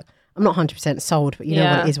picked is like, I'm not 100% sold, but you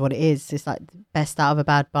know what it is. It's like the best out of a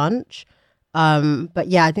bad bunch. But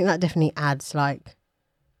yeah, I think that definitely adds like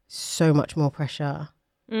so much more pressure.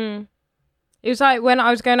 It was like when I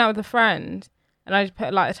was going out with a friend and I just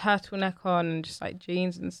put like a turtleneck on and just like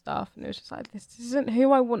jeans and stuff. And it was just like, this isn't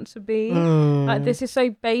who I want to be. Like, this is so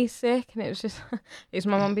basic. And it was just, it was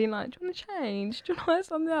my mum being like, do you want to change? Do you want to wear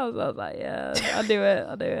something else? I was like, yeah, I'll do it.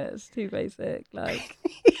 It's too basic. Like,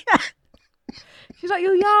 she's like,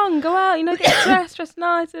 you're young, go out, get dressed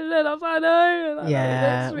nice. And I was like, no. Like,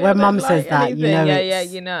 yeah, when mum says that, anything. you know. Yeah,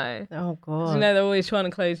 you know. Oh, God. They're always trying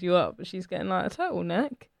to close you up, but she's getting like a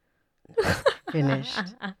turtleneck. Finished.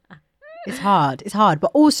 It's hard.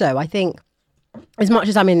 But also, I think as much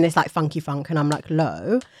as I'm in this like funky funk and I'm like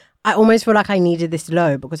low, I almost feel like I needed this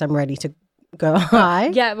low because I'm ready to go high.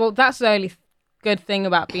 Yeah, well, that's the only good thing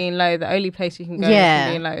about being low. The only place you can go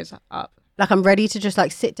from being low is up. Like I'm ready to just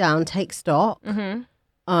like sit down, take stock,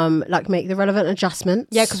 like make the relevant adjustments.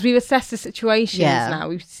 Yeah, because we've assessed the situations now.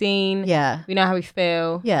 We've seen. Yeah. We know how we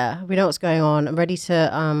feel. Yeah, we know what's going on. I'm ready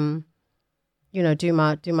to, do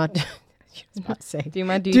my. I was about to say, do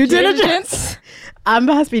my due diligence.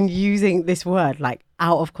 Amber has been using this word like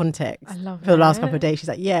out of context for the last couple of days. She's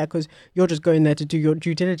like, yeah, because you're just going there to do your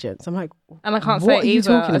due diligence. I'm like, and I can't say it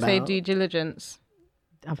either. I say due diligence.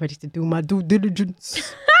 I'm ready to do my due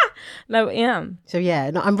diligence. No, yeah. So yeah,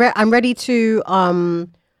 no, I'm ready to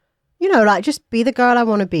like just be the girl I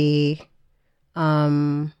want to be.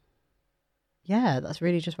 Yeah, that's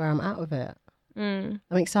really just where I'm at with it. I'm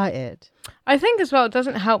excited. I think as well, it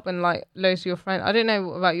doesn't help when like loads of your friends, I don't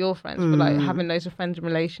know about your friends, but like having loads of friends in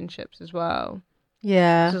relationships as well.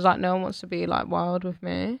 Yeah. So it's like no one wants to be like wild with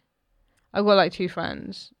me. I've got like 2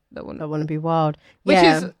 friends that want to be wild. Which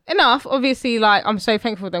is enough. Obviously, like I'm so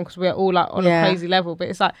thankful for them because we're all like on a crazy level, but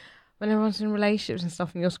it's like when everyone's in relationships and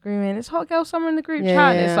stuff and you're screaming, it's hot girl summer in the group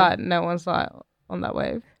chat. And it's like no one's like on that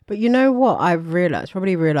wave. But you know what I've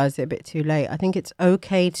probably realised it a bit too late. I think it's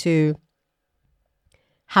okay to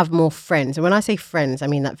have more friends. And when I say friends, I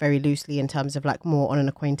mean that very loosely in terms of like more on an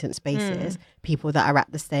acquaintance basis, people that are at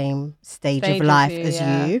the same stage of life as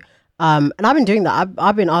you. And I've been doing that.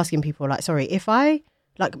 I've been asking people like, sorry, if I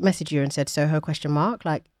like message you and said Soho ?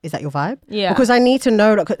 Like, is that your vibe? Yeah. Because I need to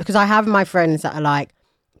know, because I have my friends that are like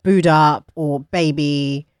booed up or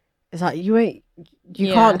baby. It's like, you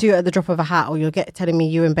can't do it at the drop of a hat, or you'll get telling me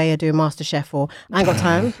you and Bay are doing MasterChef, or I ain't got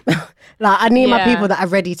time. Like I need my people that are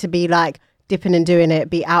ready to be like, dipping and doing it,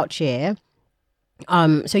 be out here.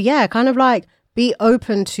 So yeah, kind of like be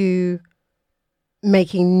open to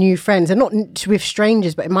making new friends, and not with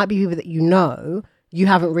strangers, but it might be people that you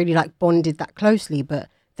haven't really like bonded that closely, but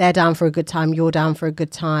they're down for a good time, you're down for a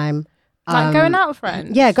good time. Like going out with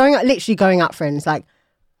friends. Yeah, literally going out friends. Like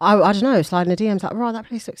I don't know, sliding the DMs like, "Right, that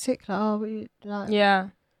place looks sick." Like, yeah,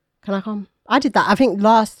 can I come? I did that. I think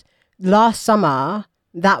last summer.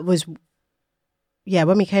 That was. Yeah,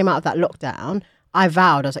 when we came out of that lockdown, I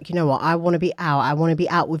vowed, I was like, you know what, I want to be out. I want to be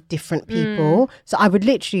out with different people. So I would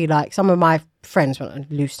literally, like, some of my friends,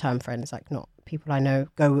 loose term friends, like not people I know,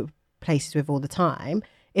 go places with all the time.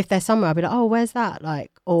 If they're somewhere, I'll be like, oh, where's that?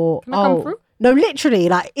 Like, or, can I come through? No, literally,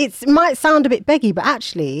 like, it might sound a bit beggy, but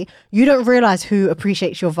actually, you don't realise who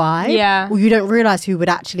appreciates your vibe. Yeah. Or you don't realise who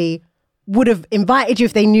would have invited you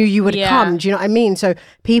if they knew you would come. Do you know what I mean? So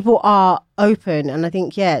people are open. And I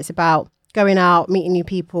think, it's about going out, meeting new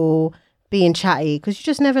people, being chatty, because you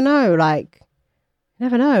just never know, like,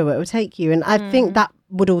 never know where it will take you. And I think that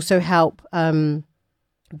would also help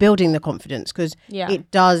building the confidence, because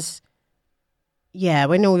it does,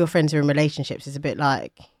 when all your friends are in relationships, it's a bit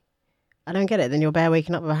like, I don't get it. Then you're bare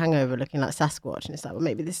waking up with a hangover looking like Sasquatch, and it's like, well,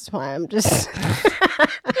 maybe this is why I'm just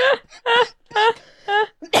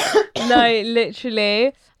No,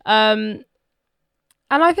 literally. And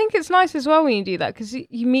I think it's nice as well when you do that because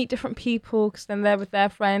you meet different people because then they're with their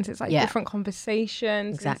friends. It's like different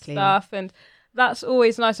conversations and stuff. And that's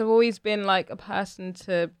always nice. I've always been like a person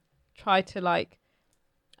to try to like,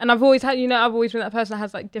 and I've always had, I've always been that person that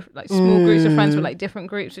has like different, like small groups of friends with like different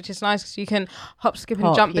groups, which is nice because you can hop, skip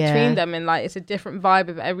and jump between them. And like, it's a different vibe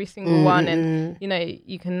of every single one. And,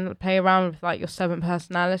 you can play around with like your 7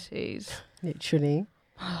 personalities. Literally.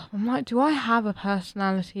 I'm like, do I have a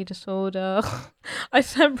personality disorder? I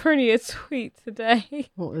sent Prinny a tweet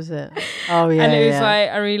today. What was it? Oh, yeah. And it was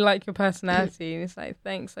like, I really like your personality. And it's like,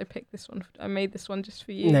 thanks. I picked this one. I made this one just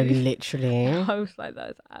for you. No, literally. I was like,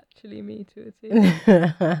 that is actually me to a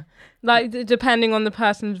T. Like, depending on the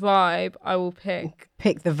person's vibe, I will pick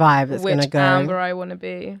the vibe that's going to go. Which Amber I want to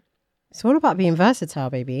be. It's all about being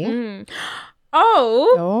versatile, baby.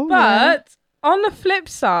 But on the flip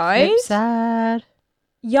side.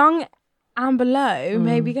 Young Amber Lowe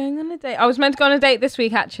may be going on a date. I was meant to go on a date this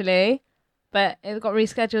week, actually, but it got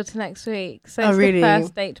rescheduled to next week. So it's the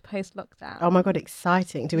first date post-lockdown. Oh, my God,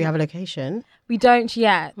 exciting. Do we have a location? We don't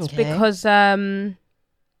yet because my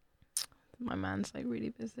man's like really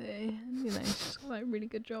busy. And, he's got like a really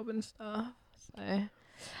good job and stuff. So,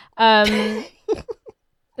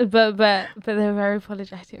 but they were very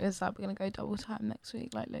apologetic. It was like, we're going to go double time next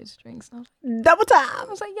week, like loads of drinks. And I was like, double time? I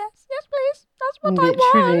was like, yes, please. That's what I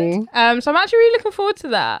want. So I'm actually really looking forward to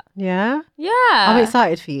that. Yeah? Yeah. I'm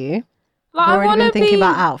excited for you. Like, I've already been thinking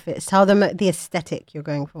about outfits. Tell them the aesthetic you're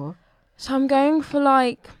going for. So I'm going for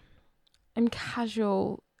like, I'm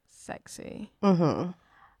casual, sexy. Mm-hmm.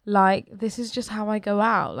 Like, this is just how I go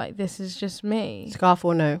out. Like, this is just me. Scarf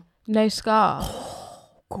or no? No scarf.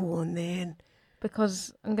 Go on then.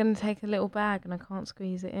 Because I'm going to take a little bag and I can't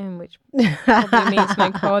squeeze it in, which probably means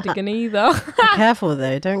no cardigan either. Be careful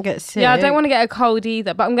though, don't get sick. Yeah, I don't want to get a cold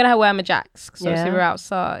either, but I'm going to wear my jacks because obviously we're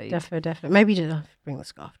outside. Definitely. Maybe just bring the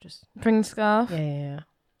scarf. Bring the scarf? Yeah.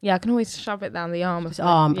 Yeah, I can always shove it down the arm.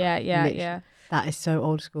 Arm. Yeah. That is so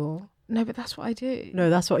old school. No, but that's what I do. No,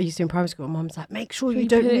 that's what I used to do in primary school. Mum's like, make sure you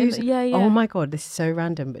don't lose it. Yeah. Oh my God, this is so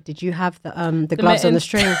random. But did you have the gloves on the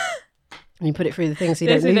string? And you put it through the thing so you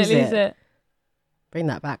don't lose it? Bring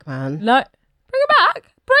that back, man. No, bring it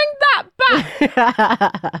back. Bring that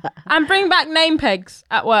back. And bring back name pegs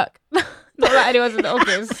at work. Not that anyone's in the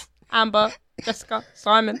office. Amber, Jessica,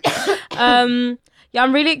 Simon. Yeah,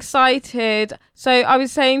 I'm really excited. So I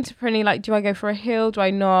was saying to Prinny, like, do I go for a heel? Do I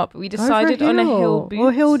not? But we decided on a heel boot.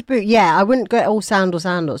 Or heeled boot. Yeah, I wouldn't go all sandals.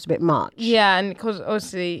 It's a bit much. Yeah, and because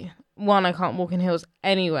obviously, one, I can't walk in heels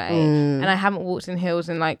anyway. And I haven't walked in heels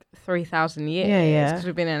in like 3,000 years. Yeah. Because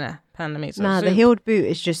we've been in a pandemic. So the heeled boot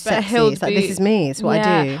is just sexy. It's like, this is me. It's what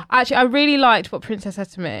I do. Actually, I really liked what Princess said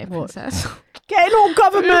to me. Princess. Getting all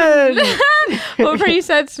government. What Prinny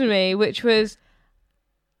said to me, which was,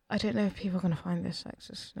 I don't know if people are going to find this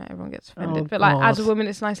sexist. Not everyone gets offended. But like, as a woman,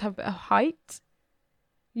 it's nice to have a bit of height.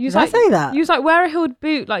 Did I say that? You was like, wear a heeled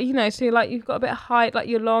boot. Like, so you're like, you've got a bit of height. Like,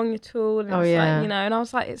 you're long, you're tall. And it's like, and I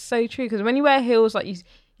was like, it's so true. Because when you wear heels, like, you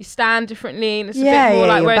stand differently. And it's a bit more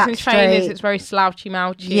like, whereas in trainers, it's very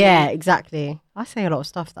slouchy-mouchy. Yeah, exactly. I say a lot of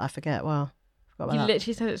stuff that I forget. Wow. You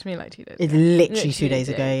literally said it to me like 2 days ago. It's literally 2 days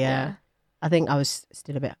ago, yeah. I think I was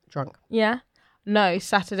still a bit drunk. Yeah? No,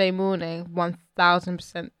 Saturday morning,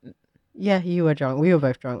 1,000%. Yeah, you were drunk. We were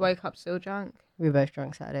both drunk. Woke up still drunk. We were both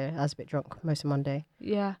drunk Saturday. I was a bit drunk most of Monday.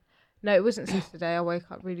 Yeah. No, it wasn't Saturday. I woke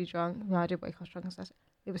up really drunk. No, I did wake up drunk on Saturday.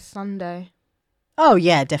 It was Sunday. Oh,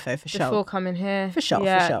 yeah, defo, for sure. Before coming here. For sure.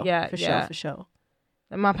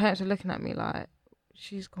 And my parents were looking at me like,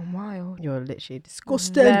 she's gone wild. You're literally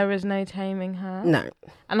disgusting. There is no taming her. No.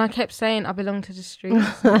 And I kept saying, I belong to the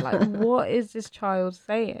streets. Like, what is this child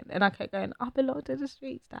saying? And I kept going, I belong to the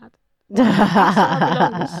streets, Dad. I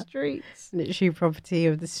belong to the streets. Literally property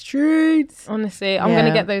of the streets. Honestly, I'm going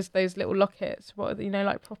to get those little lockets. What are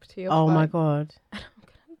like property of my God.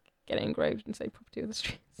 Get it engraved and say property of the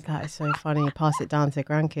streets. That is so funny. Pass it down to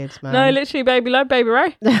grandkids, man. No, literally, baby love, baby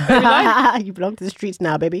Ray. You belong to the streets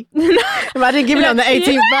now, baby. Imagine giving it on the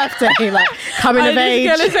 18th birthday, like coming of age.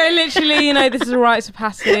 I was just going to say, literally, this is a rites of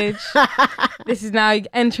passage. This is now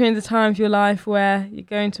entering the time of your life where you're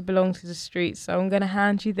going to belong to the streets. So I'm going to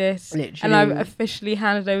hand you this. Literally. And I've officially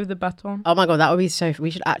handed over the baton. Oh my God, that would be so... We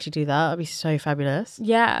should actually do that. That would be so fabulous.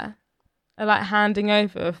 Yeah. Like handing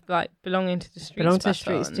over of like belonging to the streets. Belong to the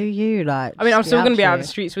streets, do you? Like, I mean, I'm still going to be out of the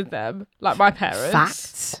streets with them, like my parents.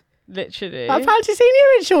 Facts. Literally. I've actually seen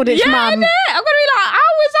you in Shoreditch, Mum. Yeah, I'm going to be like, I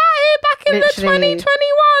was out here back in the 2021.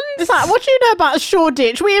 It's like, what do you know about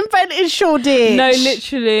Shoreditch? We invented Shoreditch. No,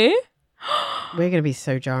 literally. We're going to be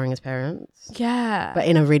so jarring as parents. Yeah. But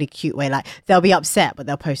in a really cute way. Like, they'll be upset, but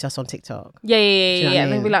they'll post us on TikTok. Yeah. Do you know what I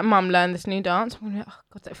They'll be mean? like, Mum, learn this new dance. I'm gonna be like, oh,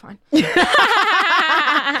 God, they're fine.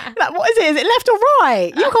 Like, what is it? Is it left or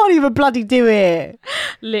right? You can't even bloody do it.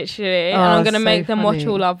 Literally. Oh, And I'm going to so make them watch funny.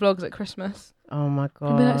 all our vlogs at Christmas. Oh, my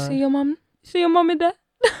God. I'll be like, see your mum in there?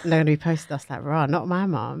 They're going to be posting us like, rah, not my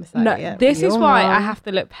mum. It's like, No, yeah, this is your why I mum. have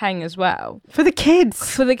to look peng as well. For the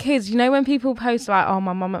kids. For the kids, you know when people post like, oh,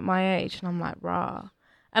 my mum at my age, and I'm like, rah.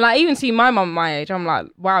 And I even see my mum at my age, I'm like,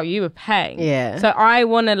 wow, you were peng. Yeah. So I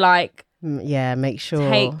want to like Yeah, make sure.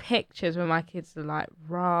 take pictures when my kids are like,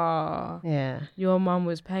 rah, Yeah, your mum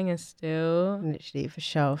was penging still. literally, for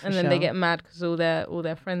sure. And then they get mad because all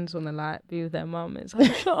their friends want to like be with their mum. It's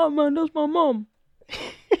like, shut up, man, that's my mum.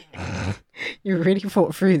 You really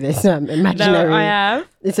thought through this imaginary. No, I have.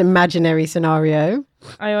 This imaginary scenario.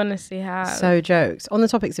 I honestly have. So jokes. On the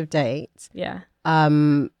topics of dates, yeah.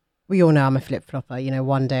 we all know I'm a flip flopper. You know,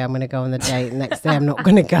 one day I'm going to go on the date, the next day I'm not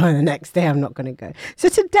going to go, and the next day I'm not going to go. So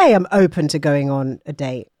today I'm open to going on a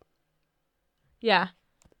date. Yeah.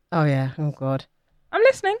 Oh yeah. Oh God. I'm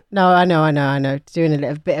listening. No, I know. Doing a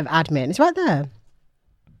little bit of admin. It's right there.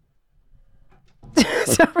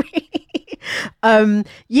 Sorry.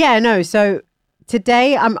 Yeah, no. So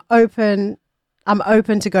today I'm open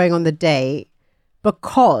to going on the date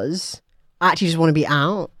because I actually just want to be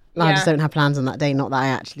out. Like, I just Yeah. don't have plans on that day. Not that I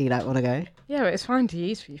actually like want to go. Yeah, but it's fine to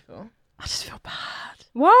use people. I just feel bad.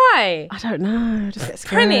 Why? I don't know. I just get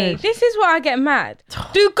scared. Prinny, this is why I get mad.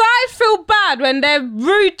 Do guys feel bad when they're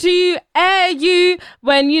rude to you, air you,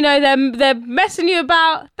 when you know they're messing you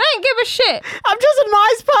about? They don't give a shit. I'm just a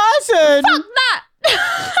nice person. Fuck that.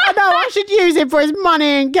 I know I should use it for his money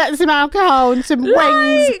and get some alcohol and some wings.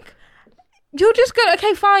 Like, you're just gonna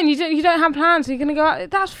okay, fine. You don't have plans, so you're gonna go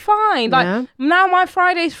out. That's fine. Like Yeah. now, my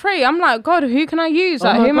Friday's free. I'm like, God, who can I use?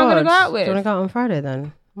 Like, Oh my who am I gonna God. go out with? Do you want to go out on Friday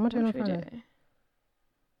then? What am I doing on What should we Friday? do?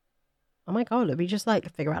 Oh my God, let me just like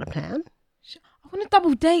figure out a plan. I want to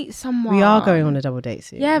double date someone. We are going on a double date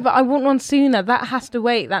soon. Yeah, but I want one sooner. That has to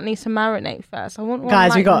wait. That needs to marinate first. I want one Guys,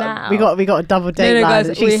 like we got now. a double date. No, line.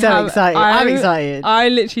 guys, She's we so have- excited. I'm excited. I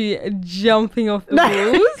literally jumping off the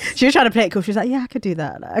No. walls. She was trying to play it cool. She was like, "Yeah, I could do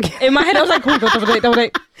that." Like, In my head, I was like, oh my God, double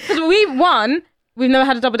date. Because we've never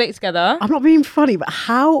had a double date together. I'm not being funny, but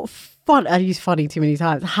how fun? I use funny too many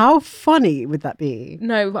times. How funny would that be?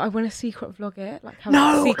 No, but I want to secret vlog it. Like, have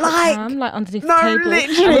No, a secret like- cam, like underneath no, the table.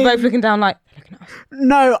 literally. And we're both looking down, like, they're looking at us.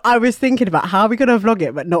 No, I was thinking about how are we gonna vlog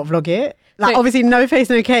it, but not vlog it. Like, So- obviously, no face,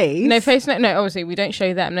 no case. No face, no, obviously, we don't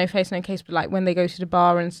show them. No face, no case. But like when they go to the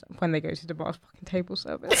bar when they go to the bar, fucking table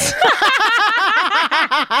service.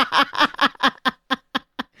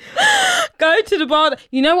 Go to the bar.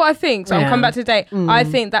 You know what I think? So I'll Yeah. come back to the date. I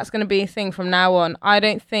think that's going to be a thing from now on. I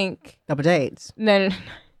don't think. Double dates. No.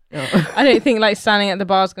 Oh. I don't think like standing at the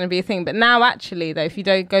bar is going to be a thing. But now, actually, though, if you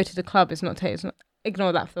don't go to the club, it's not.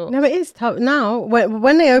 Ignore that thought. No, it is tough now.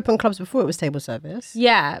 When they opened clubs before, it was table service.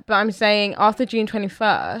 Yeah, but I'm saying after June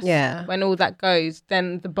 21st, Yeah. when all that goes,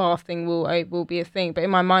 then the bar thing will be a thing. But in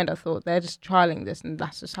my mind, I thought they're just trialing this, and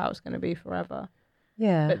that's just how it's going to be forever.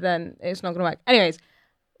 Yeah. But then it's not going to work. Anyways,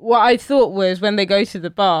 what I thought was when they go to the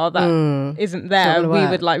bar that isn't there, gonna we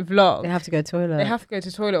work. would like vlog. They have to go toilet. They have to go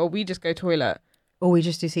to toilet, or we just go toilet. Or we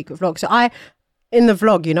just do secret vlogs. So in the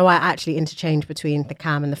vlog, I actually interchange between the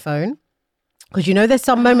cam and the phone. Because there's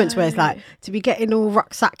some moments where it's like, to be getting all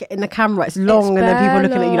rucksack, getting the camera, it's long, and then people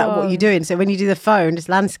looking at you like, what are you doing? So when you do the phone, just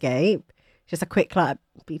landscape, just a quick like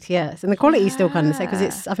BTS. And the quality is still kind of the same,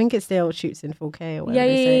 because I think it still shoots in 4K or whatever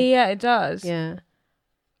they say. Yeah, it does. Yeah.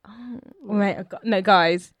 Oh, wait, no,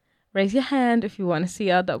 guys, raise your hand if you want to see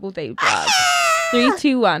our double date vlog. 3,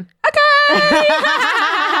 2, 1. Okay.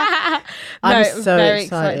 I'm No, so very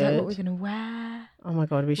excited. Like, what we're gonna wear, Oh my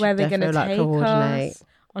God, we should where they're definitely gonna like take coordinate. us.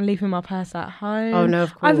 I'm leaving my purse at home. Oh no,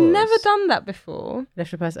 of course. I've never done that before.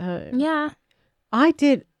 Left your purse at home. Yeah. I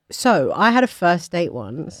did. So I had a first date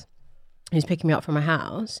once. He was picking me up from my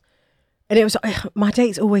house. And it was, my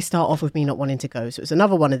dates always start off with me not wanting to go. So it was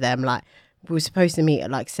another one of them. Like, we were supposed to meet at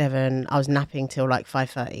like 7. I was napping till like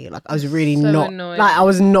 5:30. Like, I was really So not, annoying. like, I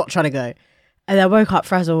was not trying to go. And I woke up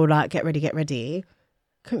frazzled, like, get ready.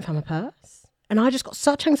 Couldn't find my purse. And I just got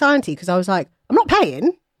such anxiety because I was like, I'm not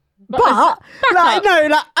paying. But like, no,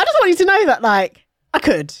 like, I just want you to know that, like, I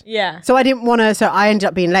could. Yeah. So I didn't want to, so I ended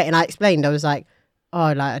up being late, and I explained, I was like,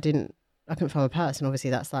 oh, like, I couldn't find my purse. And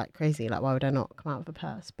obviously that's like crazy. Like, why would I not come out with a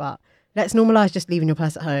purse? But let's normalize just leaving your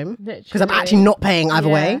purse at home, because I'm actually not paying either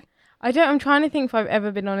way. I'm trying to think if I've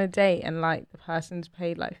ever been on a date and like the person's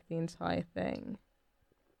paid like for the entire thing.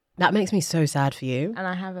 That makes me so sad for you. And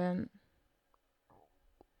I haven't.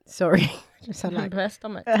 Sorry. Just sound like her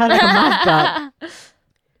stomach. I had like a mouth burp.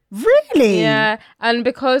 Really? Yeah, and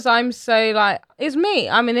because I'm so like, it's me.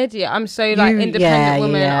 I'm an idiot. I'm so like independent yeah,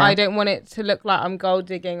 woman. yeah. I don't want it to look like I'm gold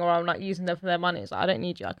digging or I'm like using them for their money. It's like, I don't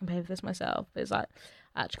need you. I can pay for this myself. But it's like,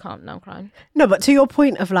 I actually can't. Now I'm crying. No, but to your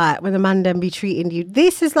point of like when the man then be treating you,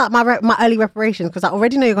 this is like my early reparations because I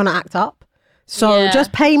already know you're gonna act up. So Yeah.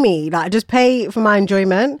 just pay me, like just pay for my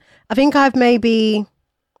enjoyment. I think I've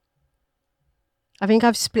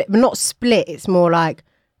split, but not split. It's more like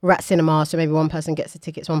we're at cinema, so maybe one person gets the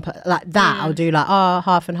tickets, like that. I'll do like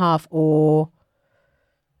half and half, or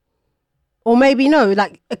maybe no,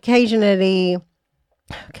 like occasionally.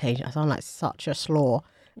 I sound like such a slaw.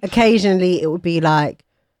 Occasionally, it would be like,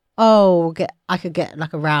 I could get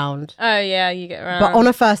like a round. Oh yeah, you get around. But on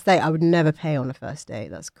a first date, I would never pay on a first date.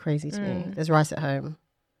 That's crazy to me. There's rice at home.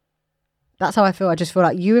 That's how I feel. I just feel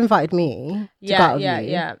like you invited me to go out with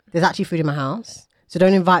you. Yeah. There's actually food in my house. So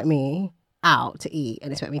don't invite me out to eat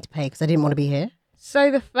and expect me to pay because I didn't want to be here. So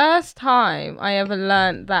the first time I ever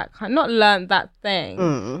learned that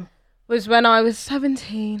thing was when I was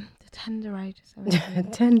 17, the tender age of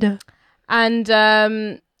 17. Tender.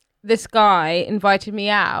 And this guy invited me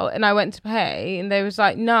out and I went to pay and they was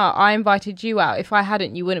like, no, I invited you out. If I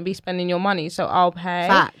hadn't, you wouldn't be spending your money, so I'll pay.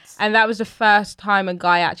 Facts. And that was the first time a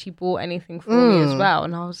guy actually bought anything for me as well.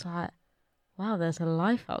 And I was like, wow, there's a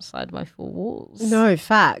life outside my four walls. No,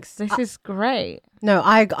 facts. This is great. No,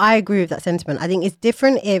 I agree with that sentiment. I think it's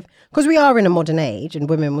different because we are in a modern age and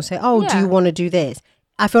women will say, do you want to do this?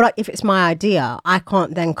 I feel like if it's my idea, I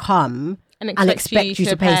can't then come and expect you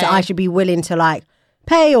to pay. So I should be willing to like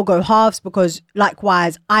pay or go halves because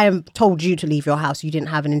likewise, I am told you to leave your house. You didn't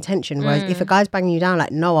have an intention. Whereas if a guy's banging you down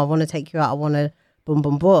like, no, I want to take you out. I want to boom,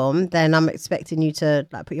 boom, boom. Then I'm expecting you to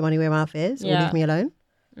like put your money where your mouth is or leave me alone.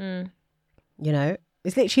 You know,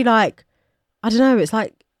 it's literally like, I don't know. It's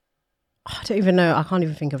like, I don't even know. I can't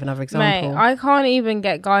even think of another example. Mate, I can't even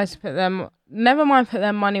get guys to put never mind put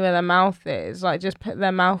their money where their mouth is. Like, just put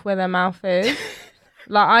their mouth where their mouth is.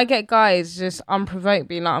 Like, I get guys just unprovoked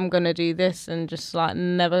being like, I'm going to do this and just like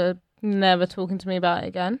never talking to me about it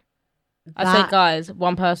again. I say guys,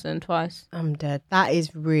 one person, twice. I'm dead. That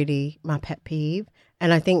is really my pet peeve.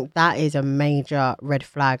 And I think that is a major red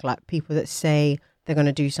flag. Like people that say they're going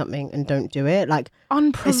to do something and don't do it. Like,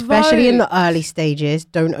 Unprovoked. Especially in the early stages,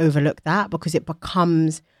 don't overlook that because it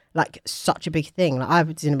becomes like such a big thing. Like I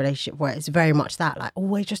was in a relationship where it's very much that, like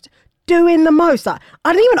always just doing the most. Like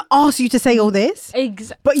I didn't even ask you to say all this,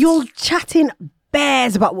 but you're chatting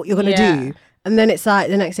bears about what you're going to do. And then it's like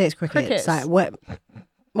the next day it's crickets. It's like, what?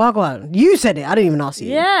 Well, go on. You said it. I didn't even ask you.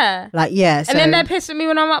 Yeah. Like, yeah. So, and then they're pissed at me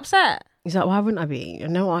when I'm upset. He's like, why wouldn't I be?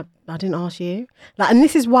 No, I didn't ask you. Like, and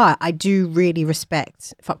this is why I do really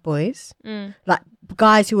respect fuckboys. Like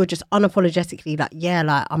guys who are just unapologetically like, yeah,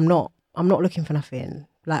 like I'm not looking for nothing.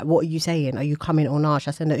 Like, what are you saying? Are you coming or not? Should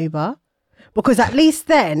I send an Uber? Because at least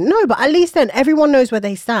then everyone knows where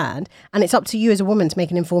they stand and it's up to you as a woman to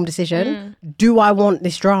make an informed decision. Do I want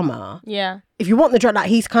this drama? Yeah. If you want the drama, like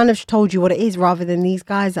he's kind of told you what it is rather than these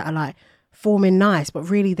guys that are like forming nice, but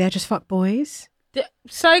really they're just fuckboys.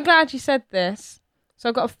 So glad you said this. So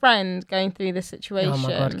I've got a friend going through this situation. Oh my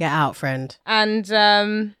God, get out, friend. And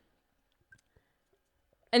so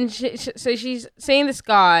she's seeing this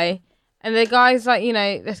guy, and the guy's like, you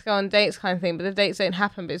know, let's go on dates kind of thing, but the dates don't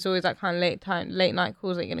happen, but it's always that kind of late night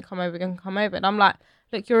calls that you're going to come over. And I'm like,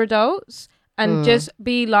 look, you're adults, and just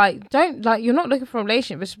be like, don't, like, you're not looking for a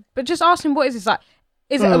relationship, but just ask him, what is this like?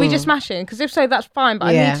 Are we just smashing? Because if so, that's fine. But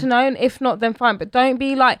I need to know. And if not, then fine. But don't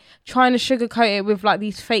be like trying to sugarcoat it with like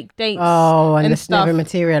these fake dates. Oh, and this stuff. never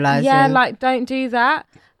materializing. Yeah, like don't do that.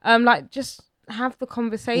 Like just have the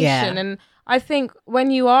conversation. Yeah. And I think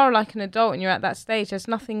when you are like an adult and you're at that stage, there's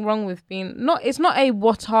nothing wrong with being it's not a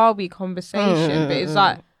what are we conversation, but it's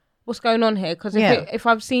like, what's going on here? Because if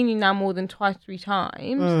I've seen you now more than 2-3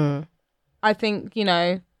 times, I think, you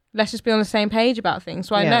know, let's just be on the same page about things.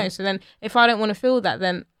 So I know. So then if I don't want to feel that,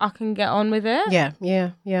 then I can get on with it. Yeah.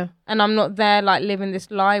 And I'm not there like living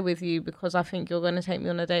this lie with you because I think you're going to take me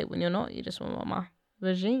on a date when you're not. You just want my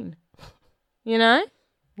regime. You know?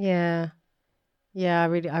 Yeah. Yeah, I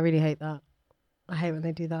really hate that. I hate when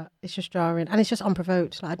they do that. It's just jarring. And it's just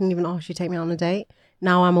unprovoked. Like I didn't even ask you to take me on a date.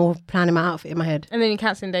 Now I'm all planning my outfit in my head. And then you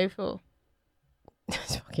cancelling day before.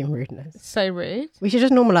 It's fucking rudeness. It's so rude. We should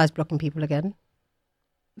just normalise blocking people again.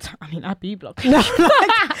 I mean, I'd be blocked. No,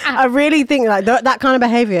 like, I really think like that kind of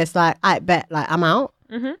behaviour is like, I bet like I'm out.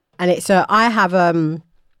 And it's I have a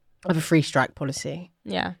free strike policy.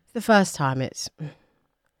 Yeah. The first time it's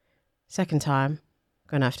second time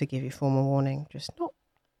gonna have to give you formal warning. Just not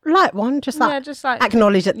light one. Just like just like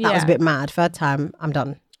acknowledge that was a bit mad. Third time I'm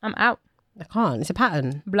done. I'm out. I can't. It's a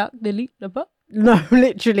pattern. Block, delete, the book. No,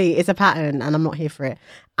 literally, it's a pattern, and I'm not here for it.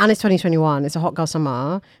 And it's 2021. It's a hot girl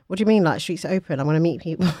summer. What do you mean? Like, streets are open. I want to meet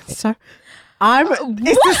people. So, it's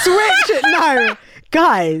the switch. No,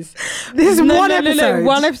 guys, this is one episode. No,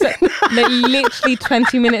 1 episode. Like, literally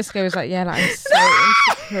 20 minutes ago, it was like, yeah, like, I'm so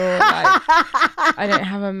insecure. Like, I don't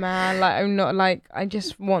have a man. Like, I'm not like, I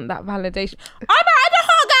just want that validation. I'm a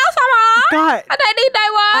hot girl summer. God, I don't need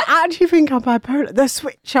no one. I actually think I'm bipolar. The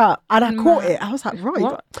switch up, and I caught it. I was like, right, you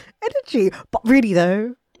got energy, but really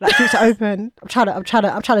though, like, streets are open. I'm trying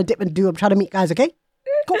to dip and do. I'm trying to meet guys. Okay,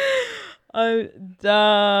 cool. Oh,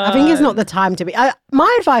 done. I think it's not the time to be.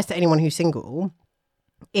 My advice to anyone who's single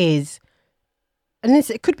is, and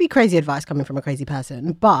it could be crazy advice coming from a crazy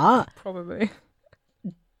person, but Probably.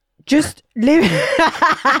 just live,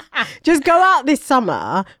 just go out this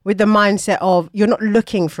summer with the mindset of you're not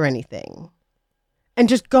looking for anything, and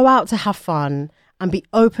just go out to have fun and be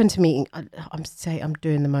open to meeting. I'm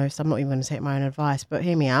doing the most. I'm not even going to take my own advice, but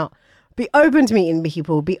hear me out. Be open to meeting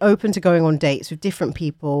people. Be open to going on dates with different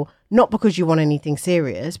people, not because you want anything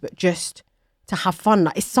serious, but just to have fun.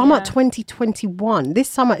 Like, it's summer 2021. This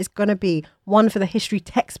summer is going to be one for the history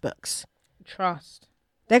textbooks. Trust.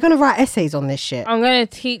 They're going to write essays on this shit. I'm going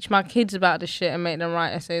to teach my kids about this shit and make them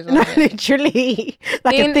write essays on No, it. literally.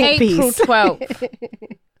 Like a In think April piece. 12th,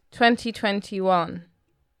 2021,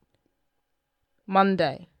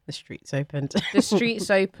 Monday, The streets opened. the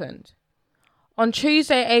streets opened. On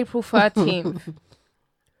Tuesday, April 13th,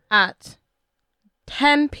 at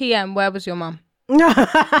 10 p.m, where was your mum?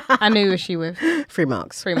 And who was she with? 3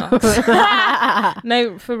 marks. 3 months.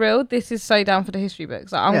 No, for real, this is so down for the history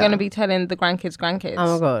books. Like, I'm going to be telling the grandkids.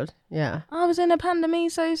 Oh my God. Yeah. I was in a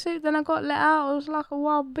pandemiso suit, then I got let out. I was like a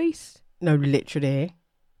wild beast. No, literally.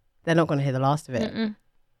 They're not going to hear the last of it. Mm-mm.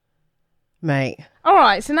 Mate. All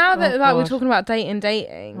right, so now that we're God. talking about dating.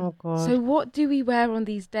 Oh God. So what do we wear on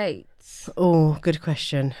these dates? Oh, good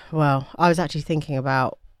question. Well, I was actually thinking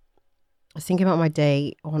about my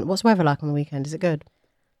date on, what's the weather like on the weekend? Is it good?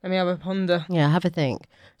 Let me have a ponder. Yeah, have a think.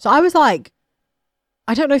 So I was like,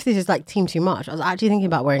 I don't know if this is like team too much. I was actually thinking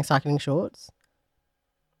about wearing cycling shorts.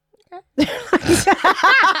 Okay. No,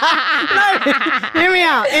 hear me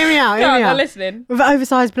out. I'm listening. With an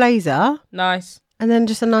oversized blazer Nice. and then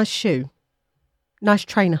just a nice shoe. Nice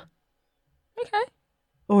trainer. Okay.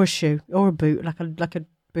 Or a shoe. Or a boot. Like a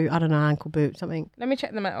boot. I don't know, ankle boot, something. Let me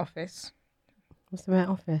check them at office. What's the Met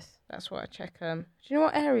Office? That's what I check. Do you know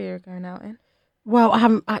what area you're going out in? Well, I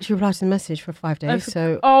haven't actually replied to the message for 5 days,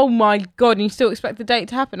 so... Oh my God, and you still expect the date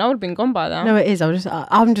to happen? I would have been gone by now. No, it is.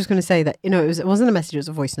 I'm just going to say that, it wasn't a message, it was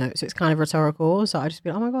a voice note, so it's kind of rhetorical. So I just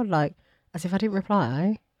be like, oh my God, like, as if I didn't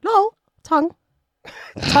reply. Lol, tongue.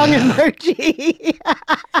 Tongue emoji.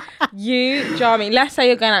 You, Jarmy, let's say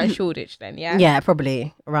you're going out in Shoreditch then, yeah? Yeah,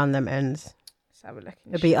 probably around them ends. Let's have a look.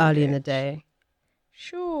 It'll be early in the day.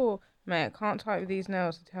 Sure. Mate, I can't type with these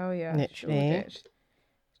nails, I tell you. Literally.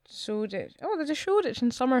 Shoreditch. Oh, there's a Shoreditch in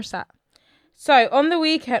Somerset. So on the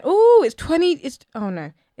weekend, it's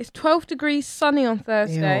 12 degrees sunny on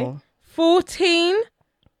Thursday. Ew. 14.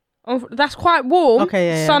 That's quite warm. Okay,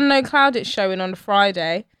 yeah. Sun, no cloud, it's showing on the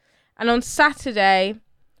Friday. And on Saturday,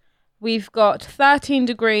 we've got 13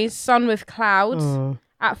 degrees, sun with clouds.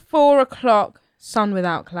 At 4 o'clock, sun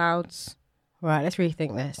without clouds. Right, let's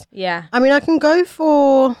rethink this. Yeah. I mean, I can go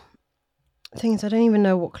for things I don't even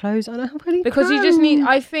know what clothes I don't have any Because you just need,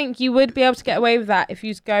 I think you would be able to get away with that if you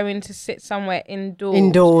was going to sit somewhere indoors.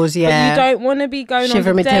 Indoors, yeah. But you don't want to be going Shiver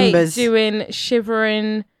on me a date timbers. doing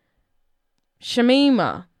shivering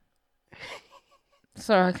Shamima.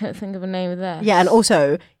 Sorry, I can't think of a name of that. Yeah, and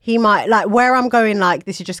also he might like where I'm going. Like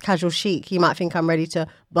this is just casual chic. He might think I'm ready to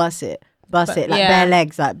bust it, like yeah. bare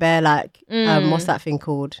legs, like bare like what's that thing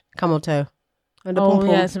called? Camel toe. And the pom-pom,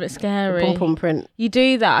 yeah, it's a bit scary. pom-pom print. You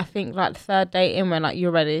do that, I think, like the third date in when like you're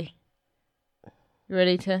ready. You're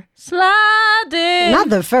ready to slide in. Not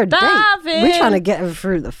the third date. dive in. We're trying to get him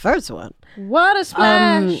through the first one. What a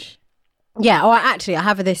splash! Yeah. Oh, actually, I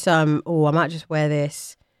have this. I might just wear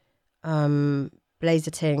this. Blazer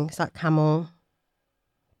ting. It's like camel.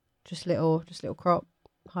 Just little crop,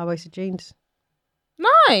 high waisted jeans.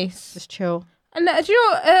 Nice. Just chill. And do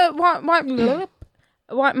you know what might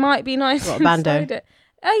be nice? Got a bando. inside it?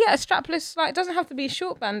 Yeah, a strapless. Like, it doesn't have to be a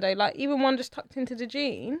short bando. Like, even one just tucked into the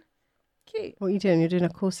jean. Cute. What are you doing? You're doing a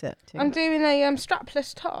corset. Too. I'm doing a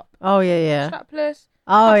strapless top. Oh yeah. Strapless.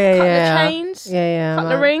 Oh yeah. Couple of chains. Yeah.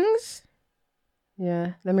 Couple of rings.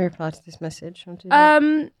 Yeah. Let me reply to this message. I'll do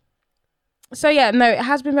that. So yeah, no, it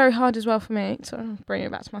has been very hard as well for me. So I'm bringing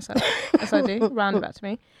it back to myself as I do, round it back to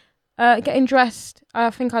me. Getting dressed. I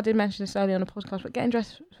think I did mention this earlier on the podcast, but getting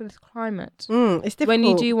dressed for this climate. It's difficult. When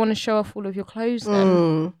you do want to show off all of your clothes,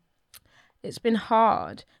 then it's been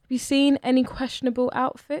hard. Have you seen any questionable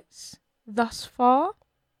outfits thus far?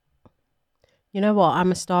 You know what?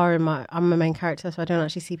 I'm a main character, so I don't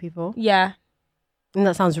actually see people. Yeah. And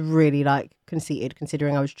that sounds really like conceited,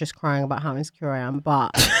 considering I was just crying about how insecure I am.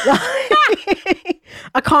 But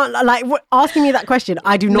I can't asking me that question.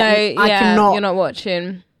 I do not. No, I cannot. You're not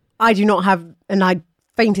watching. I do not have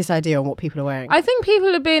faintest idea on what people are wearing. I think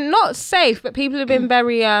people have been not safe, but people have been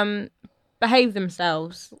very behave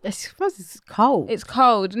themselves. I suppose it's cold. It's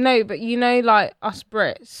cold. No, but like us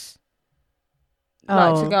Brits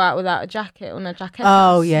like to go out without a jacket or no jacket.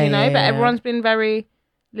 Oh yeah, But everyone's been very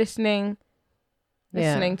listening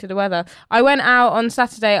to the weather. I went out on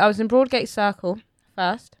Saturday. I was in Broadgate Circle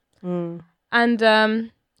first, and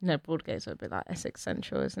Broadgate's a bit like Essex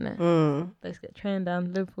Central, isn't it? They just get trained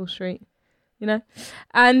down Liverpool Street,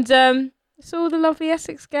 and saw the lovely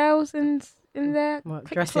Essex girls in their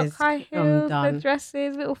dresses, high heels, their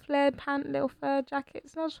dresses, little flared pant, little fur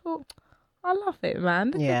jackets, and I just thought, I love it,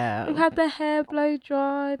 man. They've had their hair blow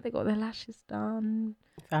dried, they got their lashes done.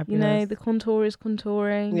 Fabulous. The contour is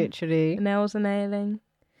contouring. Literally. The nails are nailing.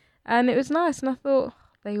 And it was nice. And I thought,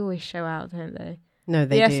 they always show out, don't they? No,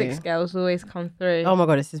 they do. The Essex girls always come through. Oh my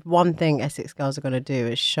God, this is one thing Essex girls are going to do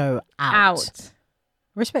is show out.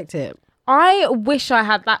 Respect it. I wish I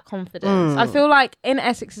had that confidence. I feel like in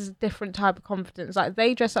Essex is a different type of confidence. Like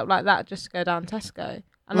they dress up like that just to go down Tesco.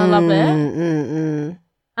 And I love it.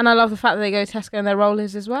 And I love the fact that they go to Tesco and their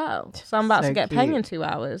rollers as well. So I'm about to get paying in 2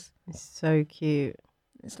 hours. It's so cute.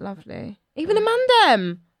 It's lovely. Even in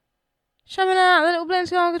Mandem. Showing out the little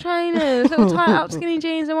Balenciaga trainers, little tight up skinny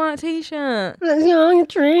jeans and white t-shirt. Balenciaga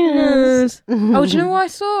trainers. Oh, do you know what I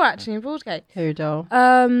saw actually in Broadgate? Who, doll?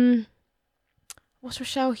 What's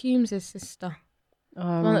Rochelle Humes' sister? The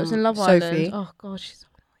one that was in Love Sophie. Island. Oh God, she's so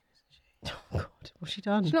annoying. Oh God, what's she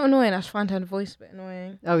done? She's not annoying. I just find her voice a bit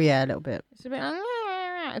annoying. Oh yeah, a little bit. It's a bit like,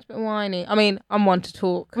 it's a bit whiny. I mean, I'm one to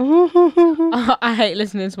talk. I hate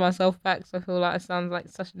listening to myself back, so I feel like I sound like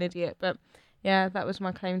such an idiot. But yeah, that was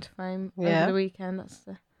my claim to fame over the weekend. That's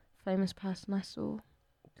the famous person I saw.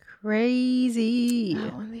 Crazy.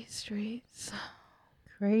 Out on these streets.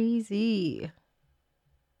 Crazy.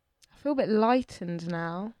 I feel a bit lightened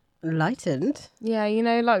now. Lightened? Yeah,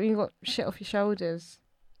 like when you got shit off your shoulders.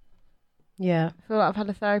 Yeah. I feel like I've had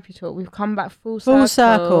a therapy talk. We've come back full circle. Full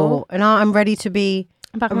circle. And I'm ready to be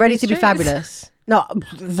fabulous. No,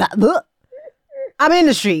 I'm in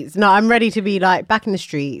the streets. No, I'm ready to be like back in the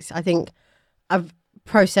streets. I think I've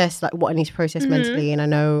processed like what I need to process mentally, and I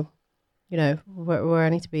know, where I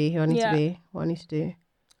need to be, who I need to be, what I need to do.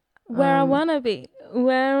 Where I wanna be.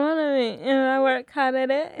 Where I wanna be. If I work hard at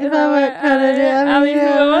it. If I work hard at it, I'll be who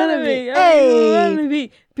I wanna be. Hey, I wanna be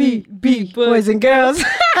boys and girls.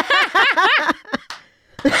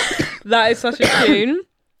 That is such a tune.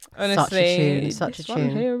 Honestly, Such a tune.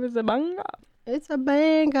 One here is a banger. It's a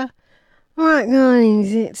banger. All right,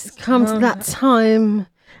 guys, it's come to that time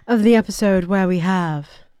of the episode where we have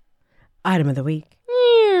Item of the Week.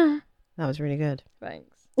 Yeah. That was really good.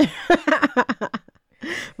 Thanks.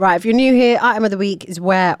 Right, if you're new here, Item of the Week is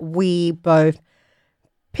where we both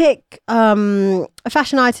pick a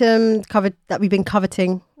fashion item covered that we've been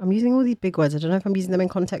coveting. I'm using all these big words. I don't know if I'm using them in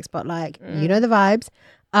context, but you know the vibes.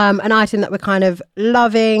 An item that we're kind of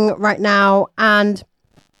loving right now. And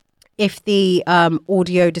if the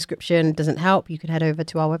audio description doesn't help, you can head over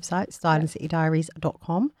to our website,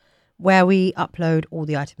 styleandcitydiaries.com, where we upload all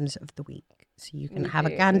the items of the week. So you can have a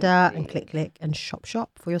gander and click and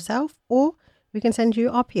shop for yourself, or we can send you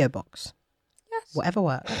our PO box. Yes. Whatever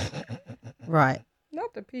works. Right.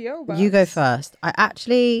 Not the PO box. You go first. I'll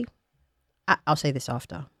say this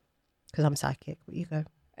after because I'm psychic, but you go.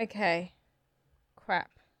 Okay. Crap.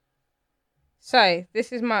 So,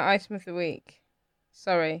 this is my item of the week.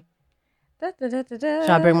 Sorry. Shall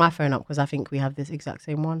I bring my phone up because I think we have this exact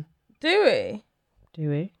same one? Do we? Do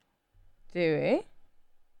we? Do we?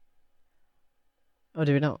 Or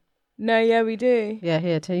do we not? No, yeah, we do. Yeah,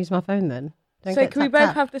 here, to use my phone then. Don't so can we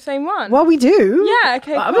both have the same one? Well, we do. Yeah,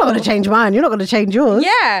 okay, I'm not going to change mine. You're not going to change yours.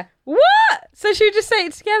 Yeah. What? So should we just say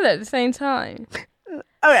it together at the same time?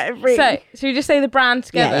 Okay, free. So should we just say the brand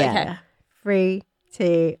together? Yeah. Okay. 3,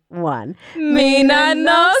 2, 1. Mina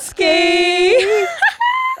Noski.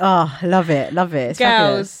 Oh, love it. It's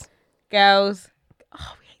fabulous. Girls.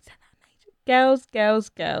 Oh, we ain't said that.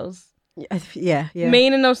 Girls. Yeah.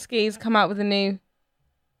 Mina Noski's come out with a new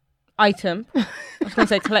item. I was going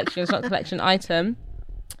to say collection. It's not a collection, item.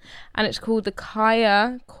 And it's called the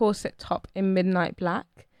Kaya corset top in midnight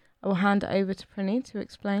black. I will hand it over to Prinny to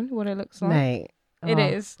explain what it looks like. Mate. It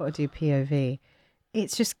is. Got to do POV.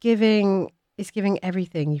 It's just giving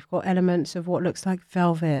everything. You've got elements of what looks like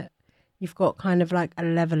velvet. You've got kind of like a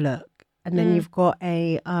leather look. And then you've got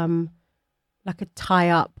a like a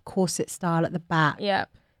tie-up corset style at the back.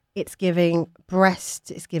 Yep. It's giving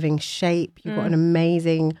breast. It's giving shape. You've got an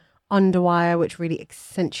amazing underwire, which really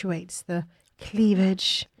accentuates the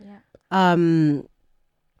cleavage. Yeah.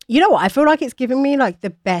 You know what? I feel like it's giving me like the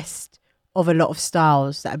best of a lot of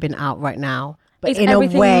styles that have been out right now. But It's in a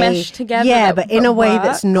everything way, meshed together yeah, that- but in that a way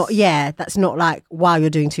works. that's not like, wow, you're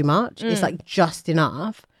doing too much. It's like just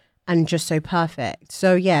enough and just so perfect.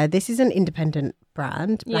 So yeah, this is an independent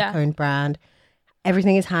brand, Yeah. black-owned brand.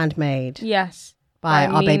 Everything is handmade Yes. by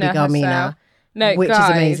our baby girl herself. Mina, No, which guys,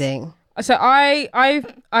 is amazing. So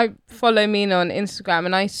I follow Mina on Instagram,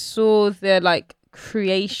 and I saw the like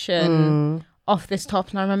creation of this top,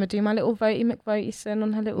 and I remember doing my little Votey McVoteyson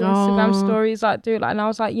on her little Instagram stories, like do it, like, and I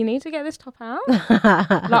was like, you need to get this top out.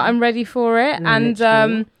 Like, I'm ready for it. And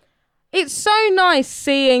Literally. it's so nice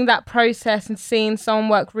seeing that process and seeing someone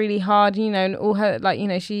work really hard, you know, and all her, like, you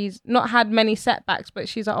know, she's not had many setbacks, but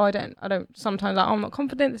she's like, oh, I don't sometimes, like, oh, I'm not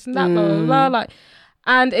confident, this and that, blah, blah, blah, like,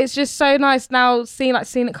 and it's just so nice now seeing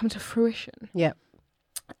it come to fruition. Yep.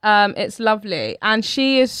 It's lovely, and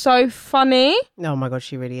she is so funny. Oh my god,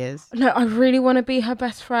 she really is. No, I really want to be her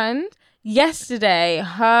best friend. Yesterday,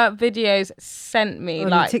 her videos sent me On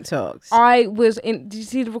like TikToks. I was in. Did you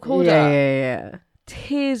see the recorder? Yeah.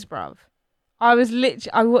 Tears, bruv. I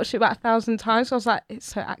watched it about 1,000 times. So I was like, it's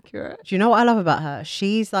so accurate. Do you know what I love about her?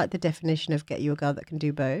 She's like the definition of get you a girl that can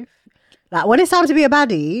do both. Like when it's time to be a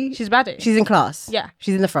baddie, She's baddie. she's in class. Yeah.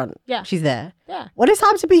 She's in the front. Yeah. She's there. Yeah. When it's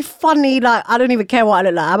time to be funny, like I don't even care what I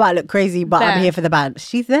look like. I might look crazy, but I'm There. here for the band.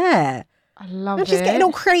 She's there. I love And it. she's getting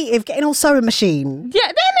all creative, getting all sewing machine. Yeah,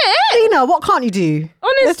 then it. Lena, what can't you do?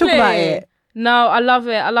 Honestly. Let's talk about it. No, I love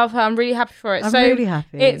it. I love her. I'm really happy for it. I'm so really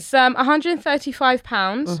happy. It's £135.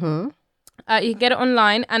 Mm-hmm. You can get it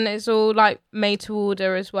online, and it's all like made to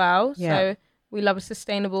order as well. Yeah. So we love a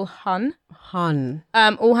sustainable hun. Hun.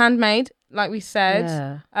 All handmade, like we said.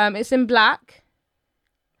 Yeah. It's in black.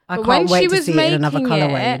 I But can't when she wait to was see it in another making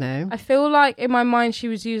colourway, it, you know? I feel like in my mind she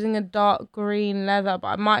was using a dark green leather, but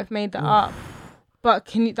I might have made that up. But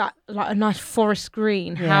can you that like a nice forest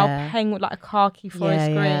green? How Yeah. peng with like a khaki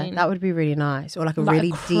forest green? That would be really nice. Or like a like really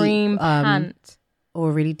a cream deep pant. or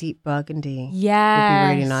a really deep burgundy. Yeah, Would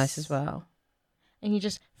be really nice as well. And you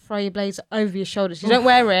just throw your blazer over your shoulders. You don't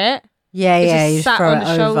wear it. Yeah, It's yeah, just you just sat throw on it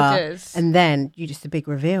the over. shoulders. And then you just the big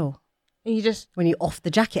reveal. And you just When you off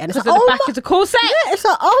the jacket and it's because like, at the oh back my, is a corset. yeah, it's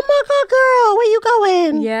like, oh my god, girl, where you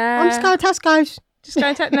going? Yeah. I'm just going to Tesco's. Just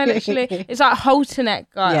going to no, literally, it's like halter neck,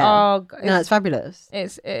 guy. Yeah. Oh, No, it's fabulous.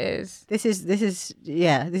 it is. This is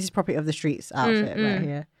property of the streets outfit right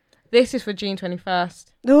here. This is for June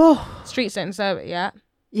 21st. Oh, Streets don't serve it yet.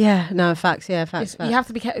 yeah, no, facts, facts. You have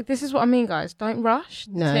to be careful. This is what I mean, guys. Don't rush.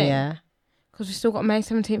 No, yeah. Because we've still got May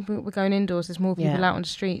 17th. We're going indoors. There's more people Yeah. out on the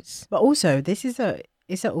streets. But also,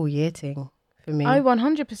 it's an all year thing for me. Oh,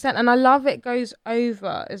 100%. And I love it goes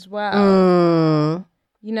over as well. Mm.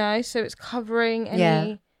 You know, so it's covering any...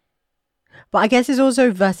 Yeah. But I guess there's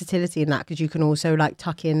also versatility in that because you can also like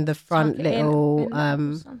tuck in the front tuck it in, little do a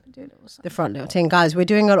little the something. front little thing. Guys, we're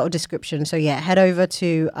doing a lot of description. So yeah, head over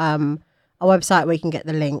to our website where you can get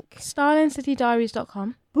the link.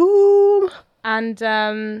 StyleandCityDiaries.com. Boom.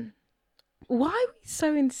 And why are we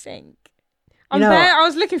so in sync? You know what? I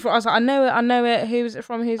was looking for it. I was like, I know it. Who's it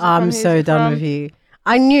from? Who's it from? I'm Who's so it done from? with you.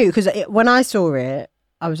 I knew because when I saw it,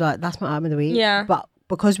 I was like, that's my item of the week. Yeah. But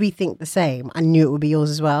because we think the same, I knew it would be yours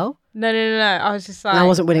as well. No. I was just like... And I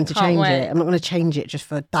wasn't willing to can't change wait. it. I'm not going to change it just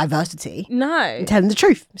for diversity. No. I'm telling the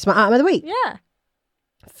truth. It's my item of the week. Yeah.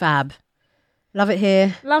 Fab. Love it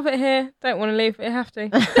here. Love it here. Don't want to leave, but you have to.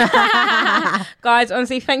 Guys,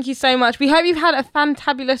 honestly, thank you so much. We hope you've had a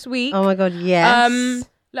fantabulous week. Oh my God, yes.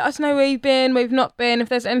 Let us know where you've been, where you've not been. If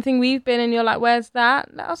there's anything we've been and you're like, where's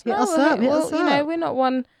that? Let us know. Hit us up, hit us You know, up. we're not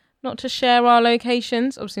one not to share our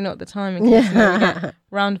locations. Obviously not at the time in case you know, we get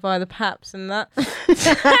round by the paps and that.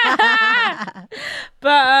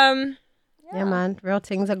 But Yeah, man. Real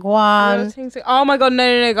things are gone. oh my God,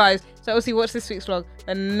 no, guys. So obviously watch this week's vlog.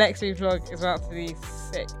 The next week's vlog is about to be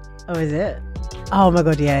sick. Oh, is it? Oh my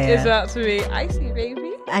God, yeah. It's about to be icy,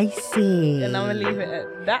 baby. I see. And I'm gonna leave it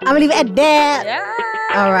at that. I'm gonna leave it at that.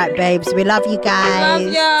 Yeah. All right, babes. We love you guys.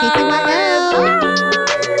 Love ya. Take care, my love. Bye.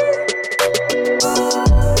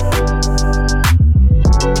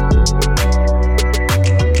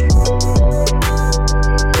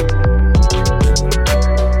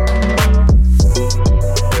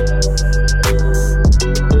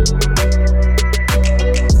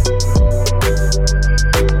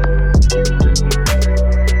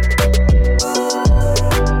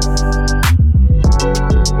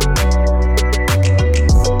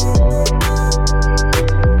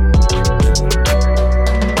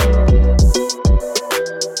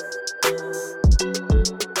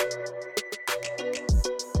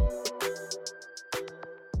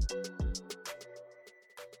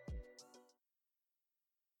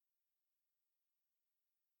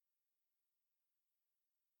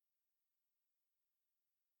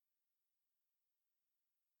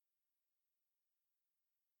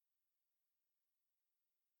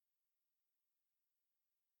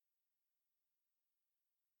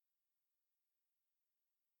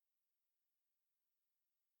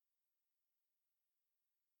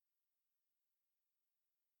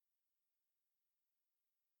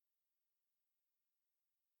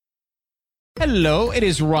 Hello, it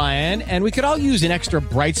is Ryan, and we could all use an extra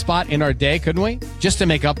bright spot in our day, couldn't we? Just to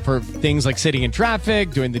make up for things like sitting in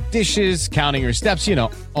traffic, doing the dishes, counting your steps, you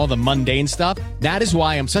know, all the mundane stuff. That is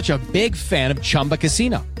why I'm such a big fan of Chumba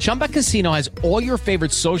Casino. Chumba Casino has all your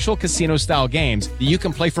favorite social casino-style games that you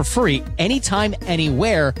can play for free anytime,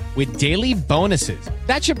 anywhere with daily bonuses.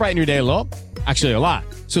 That should brighten your day a little. Actually, a lot.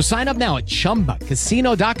 So sign up now at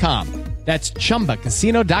ChumbaCasino.com. That's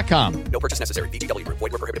ChumbaCasino.com. No purchase necessary. VGW Group.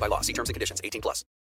 Void where prohibited by law. See terms and conditions. 18+.